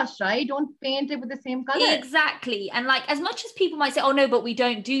same brush, right? Don't paint it with the same color. Exactly. And like, as much as people might say, oh no, but we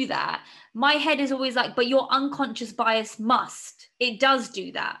don't do that, my head is always like, but your unconscious bias it does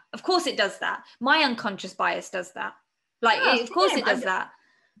do that. Of course it does that. My unconscious bias does that. Like, of course it does that.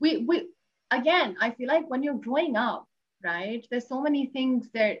 We again, I feel like when you're growing up, right, there's so many things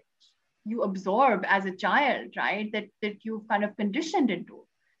that you absorb as a child, right, that you've kind of conditioned into.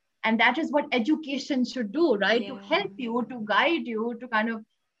 And that is what education should do, right? To help you, to guide you, to kind of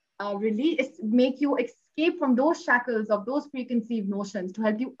make you escape from those shackles of those preconceived notions, to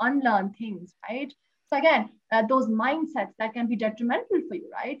help you unlearn things, right? So again, those mindsets that can be detrimental for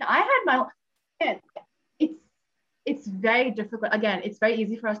you, right? I had my own, it's very difficult. Again, it's very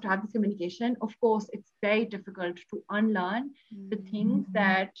easy for us to have this communication. Of course, it's very difficult to unlearn the things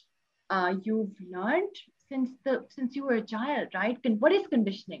that you've learned since you were a child, right? What is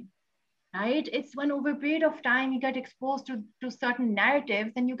conditioning, right? It's when over a period of time you get exposed to certain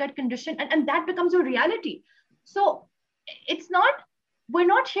narratives and you get conditioned, and that becomes your reality. So we're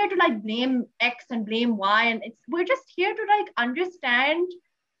not here to like blame X and blame Y, and we're just here to like understand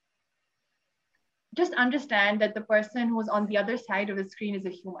that the person who's on the other side of the screen is a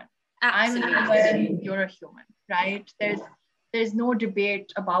human. Absolutely. I'm aware you're a human, right? There's no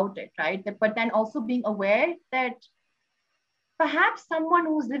debate about it, right? But then also being aware that perhaps someone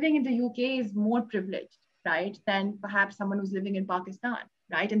who's living in the UK is more privileged, right, than perhaps someone who's living in Pakistan,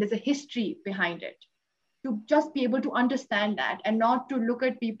 right? And there's a history behind it. To just be able to understand that and not to look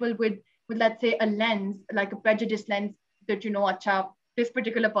at people with let's say a lens, like a prejudice lens, that, you know, acha, this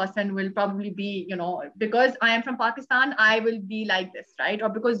particular person will probably be, because I am from Pakistan, I will be like this, right? Or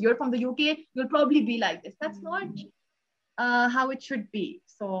because you're from the UK, you'll probably be like this. That's not how it should be.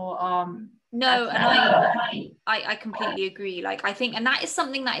 So no, and I completely agree. Like, I think, and that is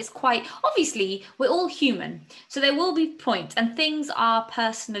something that is quite, obviously, we're all human. So there will be points and things are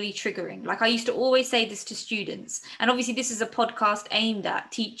personally triggering. Like, I used to always say this to students. And obviously, this is a podcast aimed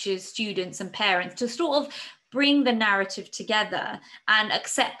at teachers, students, and parents to sort of bring the narrative together and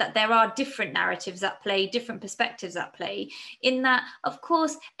accept that there are different narratives at play, different perspectives at play, in that, of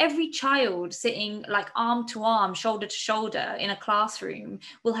course, every child sitting like arm to arm, shoulder to shoulder in a classroom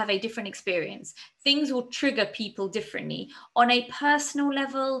will have a different experience. Things will trigger people differently on a personal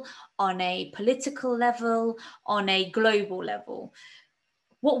level, on a political level, on a global level.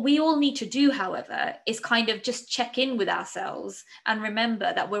 What we all need to do, however, is kind of just check in with ourselves and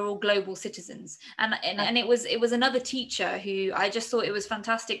remember that we're all global citizens. And it was another teacher who I just thought it was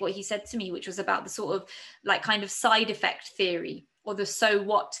fantastic what he said to me, which was about the sort of like kind of side effect theory, or the so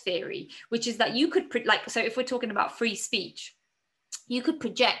what theory, which is that you could so if we're talking about free speech, you could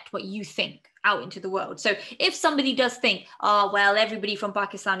project what you think out into the world. So if somebody does think, oh, well, everybody from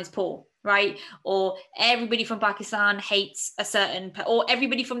Pakistan is poor, right? Or everybody from Pakistan hates a certain, or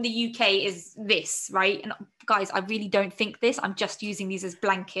everybody from the UK is this, right? And guys, I really don't think this. I'm just using these as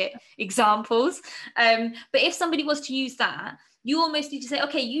blanket examples. But if somebody was to use that, you almost need to say,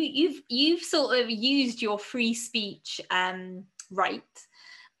 okay, you've sort of used your free speech right,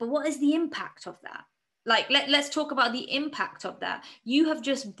 but what is the impact of that? Like, let's talk about the impact of that. You have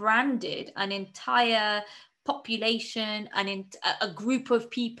just branded an entire population, a group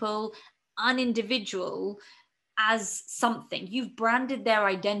of people, an individual as something. You've branded their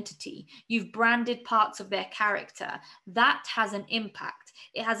identity. You've branded parts of their character. That has an impact.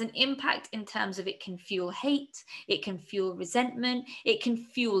 It has an impact in terms of it can fuel hate, it can fuel resentment, it can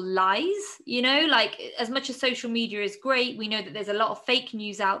fuel lies. Like, as much as social media is great, we know that there's a lot of fake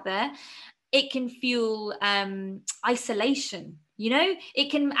news out there. It can fuel isolation.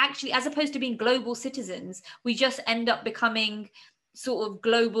 It can actually, as opposed to being global citizens, we just end up becoming sort of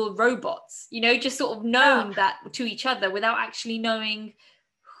global robots, just sort of known that to each other without actually knowing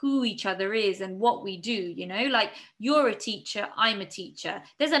who each other is and what we do. Like, you're a teacher, I'm a teacher.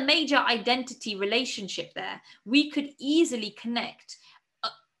 There's a major identity relationship there. We could easily connect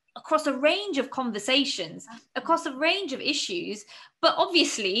across a range of conversations, across a range of issues, but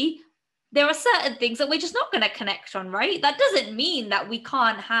obviously there are certain things that we're just not going to connect on, right? That doesn't mean that we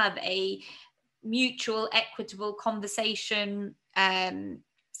can't have a mutual, equitable conversation, a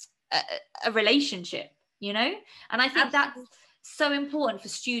relationship, And I think that's so important for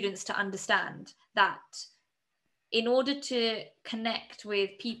students to understand, that in order to connect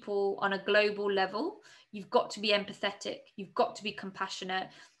with people on a global level, you've got to be empathetic, you've got to be compassionate,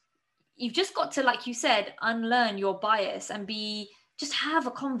 you've just got to, like you said, unlearn your bias and just have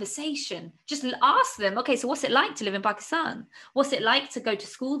a conversation. Just ask them, okay, so what's it like to live in Pakistan? What's it like to go to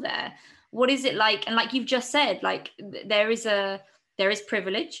school there? What is it like? And like you've just said, like there is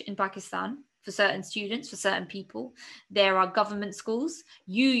privilege in Pakistan for certain students, for certain people. There are government schools.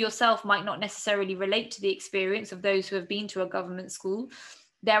 You yourself might not necessarily relate to the experience of those who have been to a government school.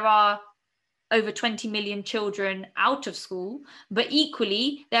 There are over 20 million children out of school, but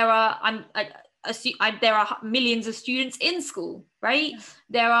equally there are millions of students in school, right?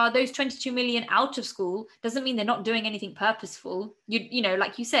 There are those 22 million out of school. Doesn't mean they're not doing anything purposeful.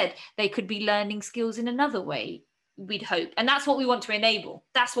 Like you said, they could be learning skills in another way, we'd hope. And that's what we want to enable.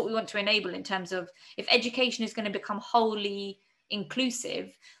 That's what we want to enable in terms of, if education is going to become wholly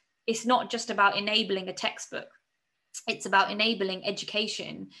inclusive, it's not just about enabling a textbook. It's about enabling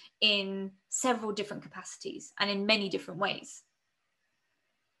education in several different capacities and in many different ways.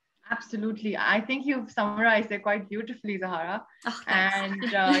 Absolutely. I think you've summarized it quite beautifully, Zahara. Oh, and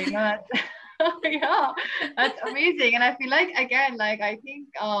that's, yeah, that's amazing. And I feel like, again, like, I think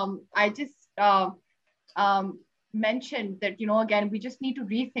I just mentioned that, again, we just need to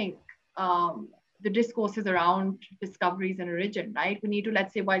rethink the discourses around discoveries and origin, right? We need to,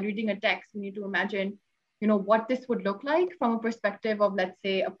 let's say, while reading a text, we need to imagine, what this would look like from a perspective of, let's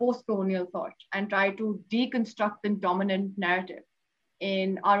say, a post-colonial thought, and try to deconstruct the dominant narrative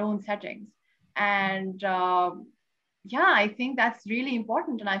in our own settings. And I think that's really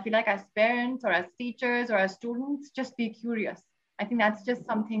important. And I feel like as parents or as teachers or as students, just be curious. I think that's just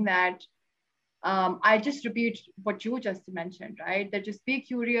something that I just repeat what you just mentioned, right? That just be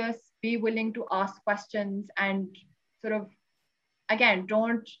curious, be willing to ask questions, and sort of, again,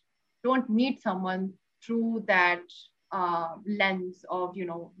 don't meet someone through that lens of,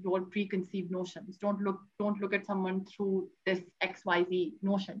 your preconceived notions. Don't look at someone through this XYZ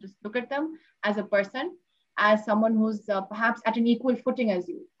notion. Just look at them as a person, as someone who's perhaps at an equal footing as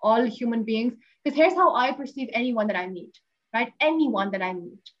you. All human beings, because here's how I perceive anyone that I meet, right? Anyone that I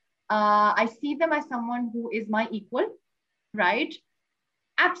meet. I see them as someone who is my equal, right?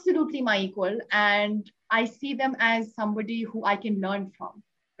 Absolutely my equal. And I see them as somebody who I can learn from,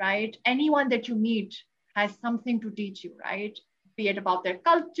 right? Anyone that you meet has something to teach you, right? Be it about their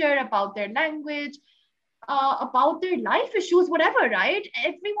culture, about their language, about their life issues, whatever, right?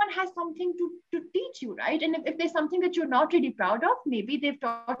 Everyone has something to teach you, right? And if there's something that you're not really proud of, maybe they've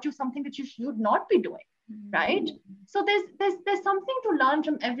taught you something that you should not be doing, right? So there's something to learn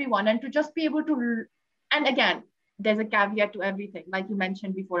from everyone, and to just be able to, and again, there's a caveat to everything, like you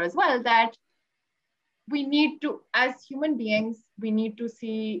mentioned before as well, that we need to, as human beings, we need to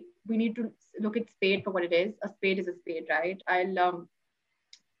look at spade for what it is. A spade is a spade, right?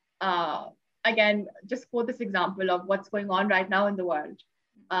 Again, just quote this example of what's going on right now in the world.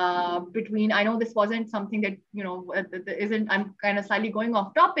 I know this wasn't something that, isn't, I'm kind of slightly going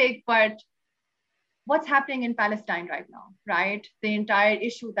off topic, but what's happening in Palestine right now, right? The entire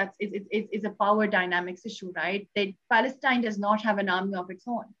issue is a power dynamics issue, right? That Palestine does not have an army of its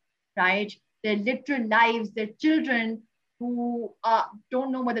own, right? Their literal lives, their children who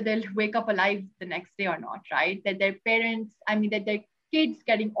don't know whether they'll wake up alive the next day or not, right? That their parents, that their kids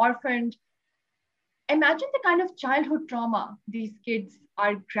getting orphaned. Imagine the kind of childhood trauma these kids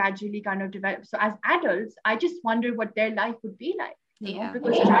are gradually kind of develop. So as adults, I just wonder what their life would be like,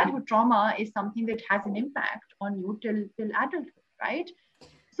 because childhood trauma is something that has an impact on you till adulthood, right?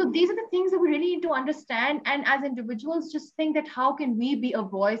 So these are the things that we really need to understand. And as individuals, just think that how can we be a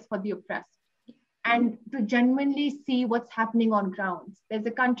voice for the oppressed? And to genuinely see what's happening on grounds. There's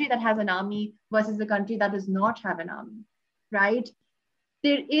a country that has an army versus a country that does not have an army, right?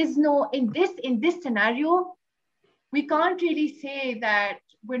 There is no, in this scenario, we can't really say that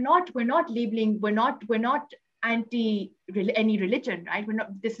we're not labeling, we're not anti any religion, right?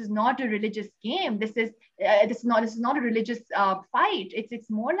 This is not a religious game. This is not a religious fight. It's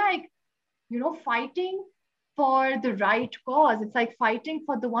more like, fighting for the right cause. It's like fighting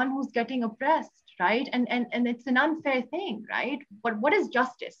for the one who's getting oppressed, right? And it's an unfair thing, right? But what is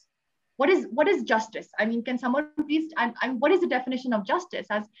justice? What is justice? Can someone please, and what is the definition of justice?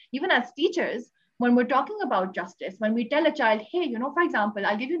 Even as teachers, when we're talking about justice, when we tell a child, hey, for example,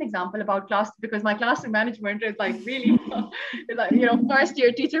 I'll give you an example about class, because my classroom management is like really, first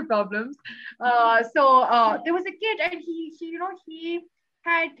year teacher problems. So there was a kid, and he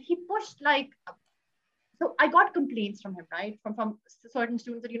pushed so I got complaints from him, right? From certain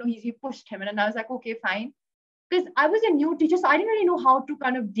students that, he pushed him. And I was like, okay, fine. Because I was a new teacher, so I didn't really know how to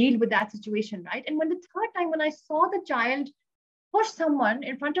kind of deal with that situation, right? And when the third time, when I saw the child push someone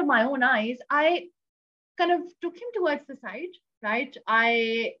in front of my own eyes, I kind of took him towards the side, right?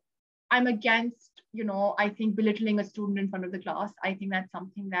 I'm against, I think belittling a student in front of the class. I think that's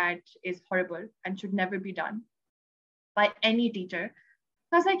something that is horrible and should never be done by any teacher.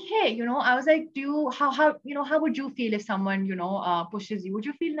 I was like, hey, I was like, how would you feel if someone, pushes you? Would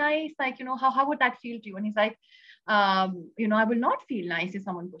you feel nice? Like, how would that feel to you? And he's like, I will not feel nice if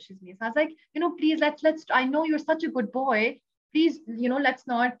someone pushes me. So I was like, please, let's, I know you're such a good boy. Please, let's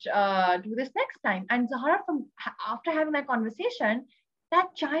not do this next time. And Zahara, after having that conversation,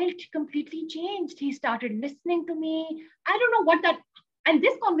 that child completely changed. He started listening to me. I don't know what that, and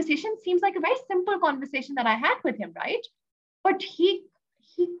this conversation seems like a very simple conversation that I had with him, right? But he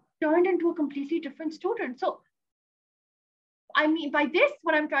turned into a completely different student. So, by this,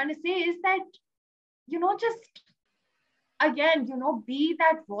 what I'm trying to say is that, just, again, be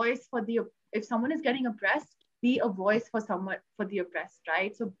that voice for if someone is getting oppressed, be a voice for the oppressed,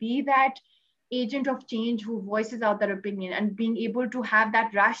 right? So be that agent of change who voices out their opinion, and being able to have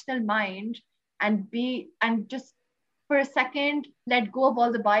that rational mind and just for a second, let go of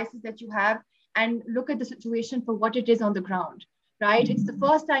all the biases that you have and look at the situation for what it is on the ground. Right? It's the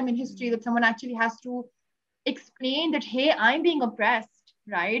first time in history that someone actually has to explain that, hey, I'm being oppressed,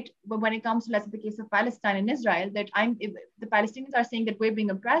 right? But when it comes to, let's say, the case of Palestine and Israel, that the Palestinians are saying that we're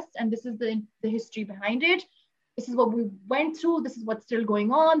being oppressed, and this is the history behind it. This is what we went through. This is what's still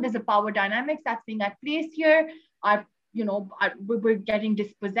going on. There's a power dynamics that's being at place here. We're getting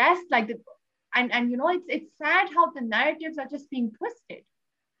dispossessed, it's sad how the narratives are just being twisted,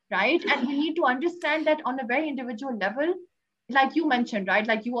 right? And we need to understand that on a very individual level. Like you mentioned, right?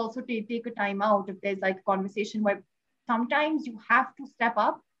 Like you also take a time out if there's like a conversation where sometimes you have to step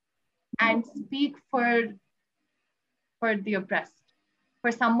up and speak for the oppressed,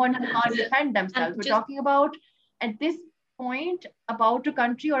 for someone who can't defend themselves. We're talking about at this point about a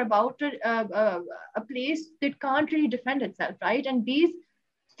country or about a place that can't really defend itself, right? And these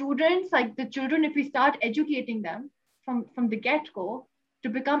students, like the children, if we start educating them from the get-go to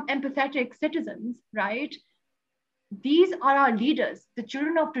become empathetic citizens, right? These are our leaders. The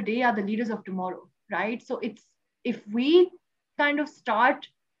children of today are the leaders of tomorrow, right? So it's, if we kind of start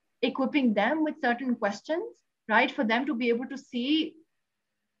equipping them with certain questions, right, for them to be able to see,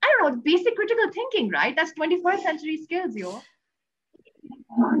 I don't know, basic critical thinking, right? That's 21st century skills, yo.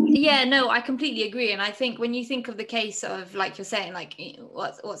 Yeah, no, I completely agree. And I think when you think of the case of, like you're saying, like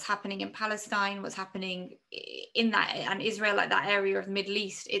what's happening in Palestine, what's happening in that and Israel, like that area of the Middle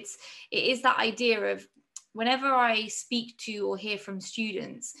East, it is that idea of, whenever I speak to or hear from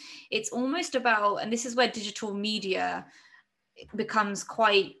students, it's almost about, and this is where digital media becomes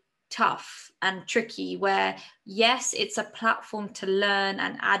quite tough and tricky, where yes, it's a platform to learn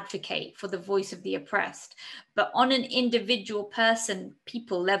and advocate for the voice of the oppressed, but on an individual person,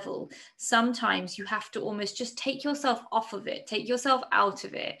 people level, sometimes you have to almost just take yourself off of it, take yourself out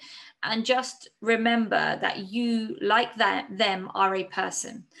of it, and just remember that you, like them, are a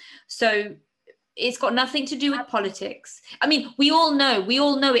person. So it's got nothing to do with politics. I mean, we all know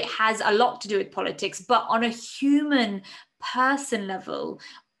it has a lot to do with politics, but on a human person level,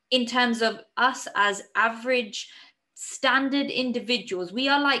 in terms of us as average standard individuals, we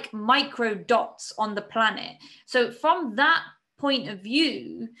are like micro dots on the planet. So from that point of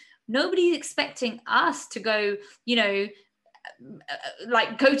view, nobody's expecting us to go,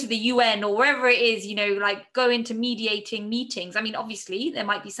 like go to the UN or wherever it is, like go into mediating meetings. I mean, obviously there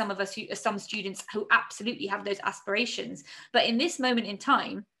might be some students who absolutely have those aspirations, but in this moment in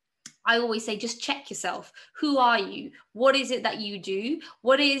time, I always say, just check yourself. Who are you? What is it that you do?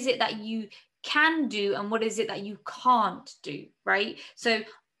 What is it that you can do? And what is it that you can't do? Right? So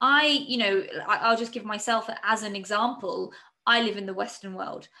I'll just give myself as an example. I live in the Western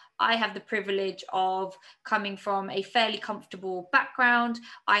world. I have the privilege of coming from a fairly comfortable background.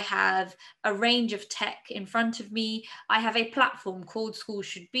 I have a range of tech in front of me. I have a platform called School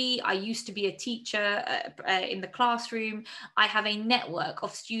Should Be. I used to be a teacher in the classroom. I have a network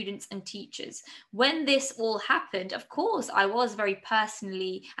of students and teachers. When this all happened, of course, I was very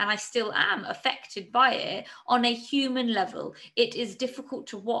personally, and I still am, affected by it on a human level. It is difficult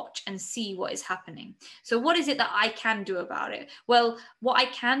to watch and see what is happening. So what is it that I can do about it? Well, what I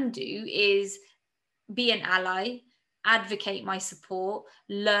can do is be an ally, advocate my support,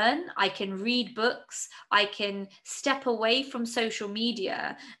 learn. I can read books. I can step away from social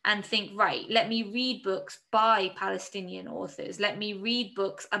media and think, right, let me read books by Palestinian authors. Let me read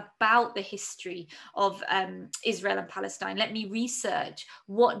books about the history of Israel and Palestine. Let me research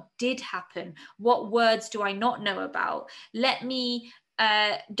what did happen. What words do I not know about? Let me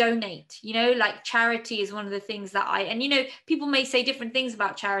donate. Like charity is one of the things that people may say different things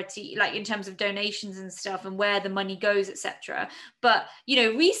about charity, like in terms of donations and stuff and where the money goes, etc. But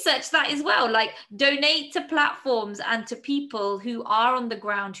research that as well. Like, donate to platforms and to people who are on the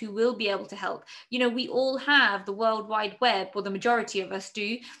ground, who will be able to help. We all have the World Wide Web, or the majority of us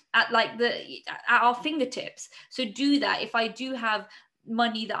do, at our fingertips. So do that. If I do have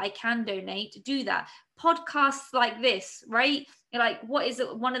money that I can donate, do that. Podcasts like this, right? Like, what is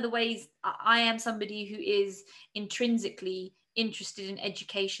it? One of the ways I am somebody who is intrinsically interested in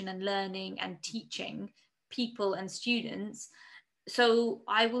education and learning and teaching people and students. So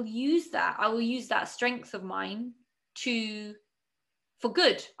I will use that strength of mine for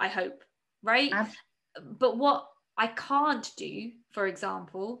good, I hope, right? Absolutely. But what I can't do, for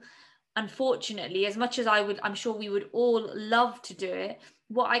example, unfortunately, as much as I'm sure we would all love to do it,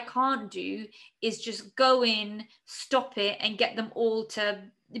 what I can't do is just go in, stop it, and get them all to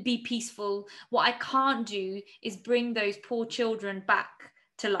be peaceful. What I can't do is bring those poor children back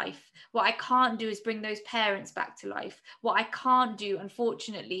to life. What I can't do is bring those parents back to life. What I can't do,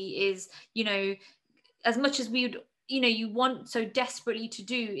 unfortunately, is, as much as we would, you want so desperately to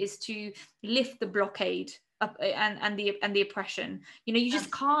do, is to lift the blockade and the oppression. You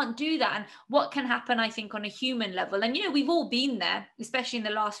just can't do that. And what can happen, I think, on a human level, and we've all been there, especially in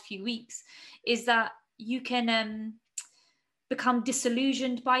the last few weeks, is that you can become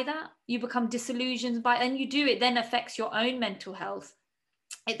disillusioned by that. You become disillusioned by, and it then affects your own mental health.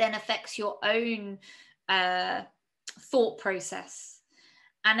 It then affects your own thought process.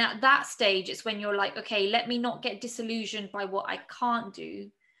 And at that stage, it's when you're like, okay, let me not get disillusioned by what I can't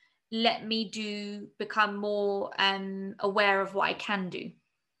do. Let me become more aware of what I can do.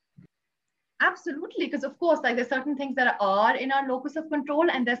 Absolutely, because of course, like, there's certain things that are in our locus of control,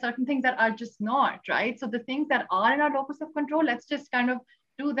 and there's certain things that are just not, right? So the things that are in our locus of control, let's just kind of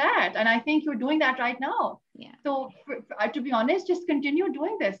do that. And I think you're doing that right now. Yeah. So to be honest, just continue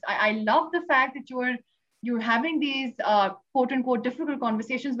doing this. I love the fact that you're having these quote unquote difficult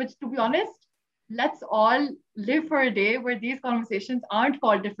conversations, which, to be honest, let's all live for a day where these conversations aren't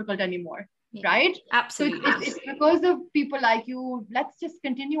called difficult anymore. Yeah, right? Absolutely. So it's because of people like you. Let's just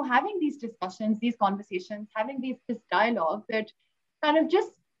continue having these discussions, these conversations, having this dialogue that kind of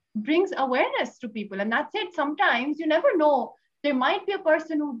just brings awareness to people. And that's it. Sometimes you never know. There might be a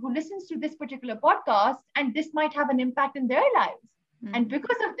person who listens to this particular podcast, and this might have an impact in their lives. Mm-hmm. And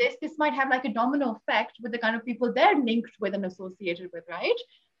because of this might have like a domino effect with the kind of people they're linked with and associated with, right?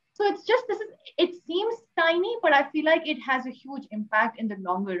 So it's just, it seems tiny, but I feel like it has a huge impact in the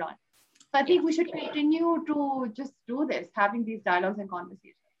longer run. So I think we should continue to just do this, having these dialogues and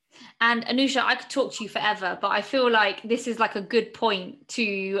conversations. And Anusha, I could talk to you forever, but I feel like this is like a good point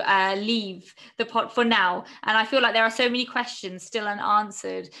to leave the pod for now. And I feel like there are so many questions still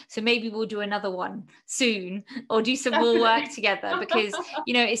unanswered. So maybe we'll do another one soon, or do some more work together, because,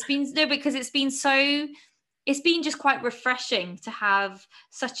 it's been just quite refreshing to have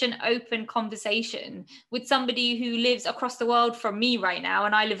such an open conversation with somebody who lives across the world from me right now,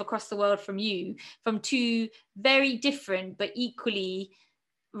 and I live across the world from you, from two very different but equally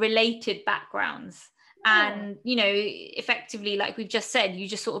related backgrounds. And effectively, like we've just said, you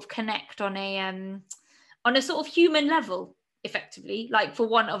just sort of connect on a sort of human level, effectively, like, for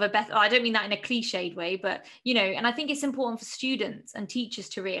want of a better, I don't mean that in a cliched way, but and I think it's important for students and teachers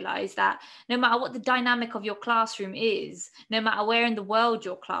to realize that no matter what the dynamic of your classroom is, no matter where in the world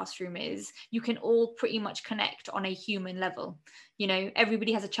your classroom is, you can all pretty much connect on a human level.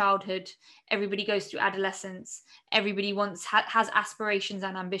 Everybody has a childhood, everybody goes through adolescence, everybody has aspirations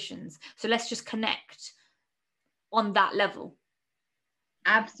and ambitions. So let's just connect on that level.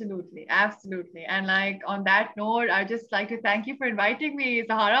 Absolutely. And like, on that note, I'd just like to thank you for inviting me,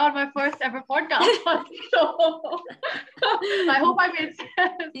 Zahara, on my first ever podcast. So I hope I made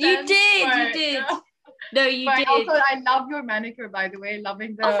sense. You did. No, you did. Also, I love your manicure, by the way.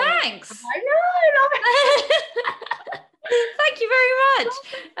 Loving the... Oh, thanks. I love it. Thank you very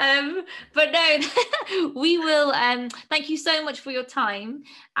much. But no, we will. Thank you so much for your time.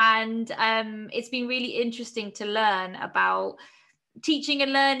 And it's been really interesting to learn about teaching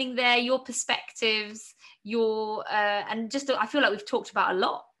and learning there, your perspectives, and just, I feel like we've talked about a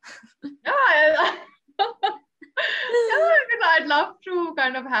lot. Yeah, I'd love to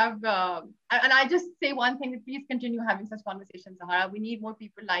kind of have, and I just say one thing, please continue having such conversations, Zahara. We need more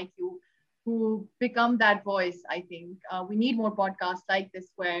people like you who become that voice, I think. We need more podcasts like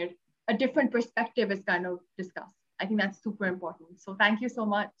this where a different perspective is kind of discussed. I think that's super important. So thank you so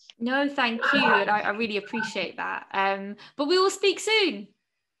much. No, thank you. And I really appreciate that. But we will speak soon.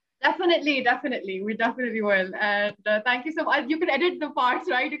 Definitely. We definitely will. And thank you so much. You can edit the parts,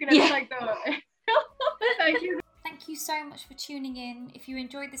 right? You can edit like the... Thank you. Thank you so much for tuning in. If you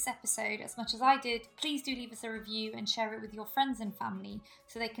enjoyed this episode as much as I did, please do leave us a review and share it with your friends and family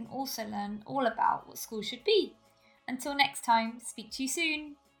so they can also learn all about what school should be. Until next time, speak to you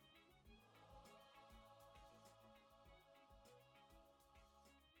soon.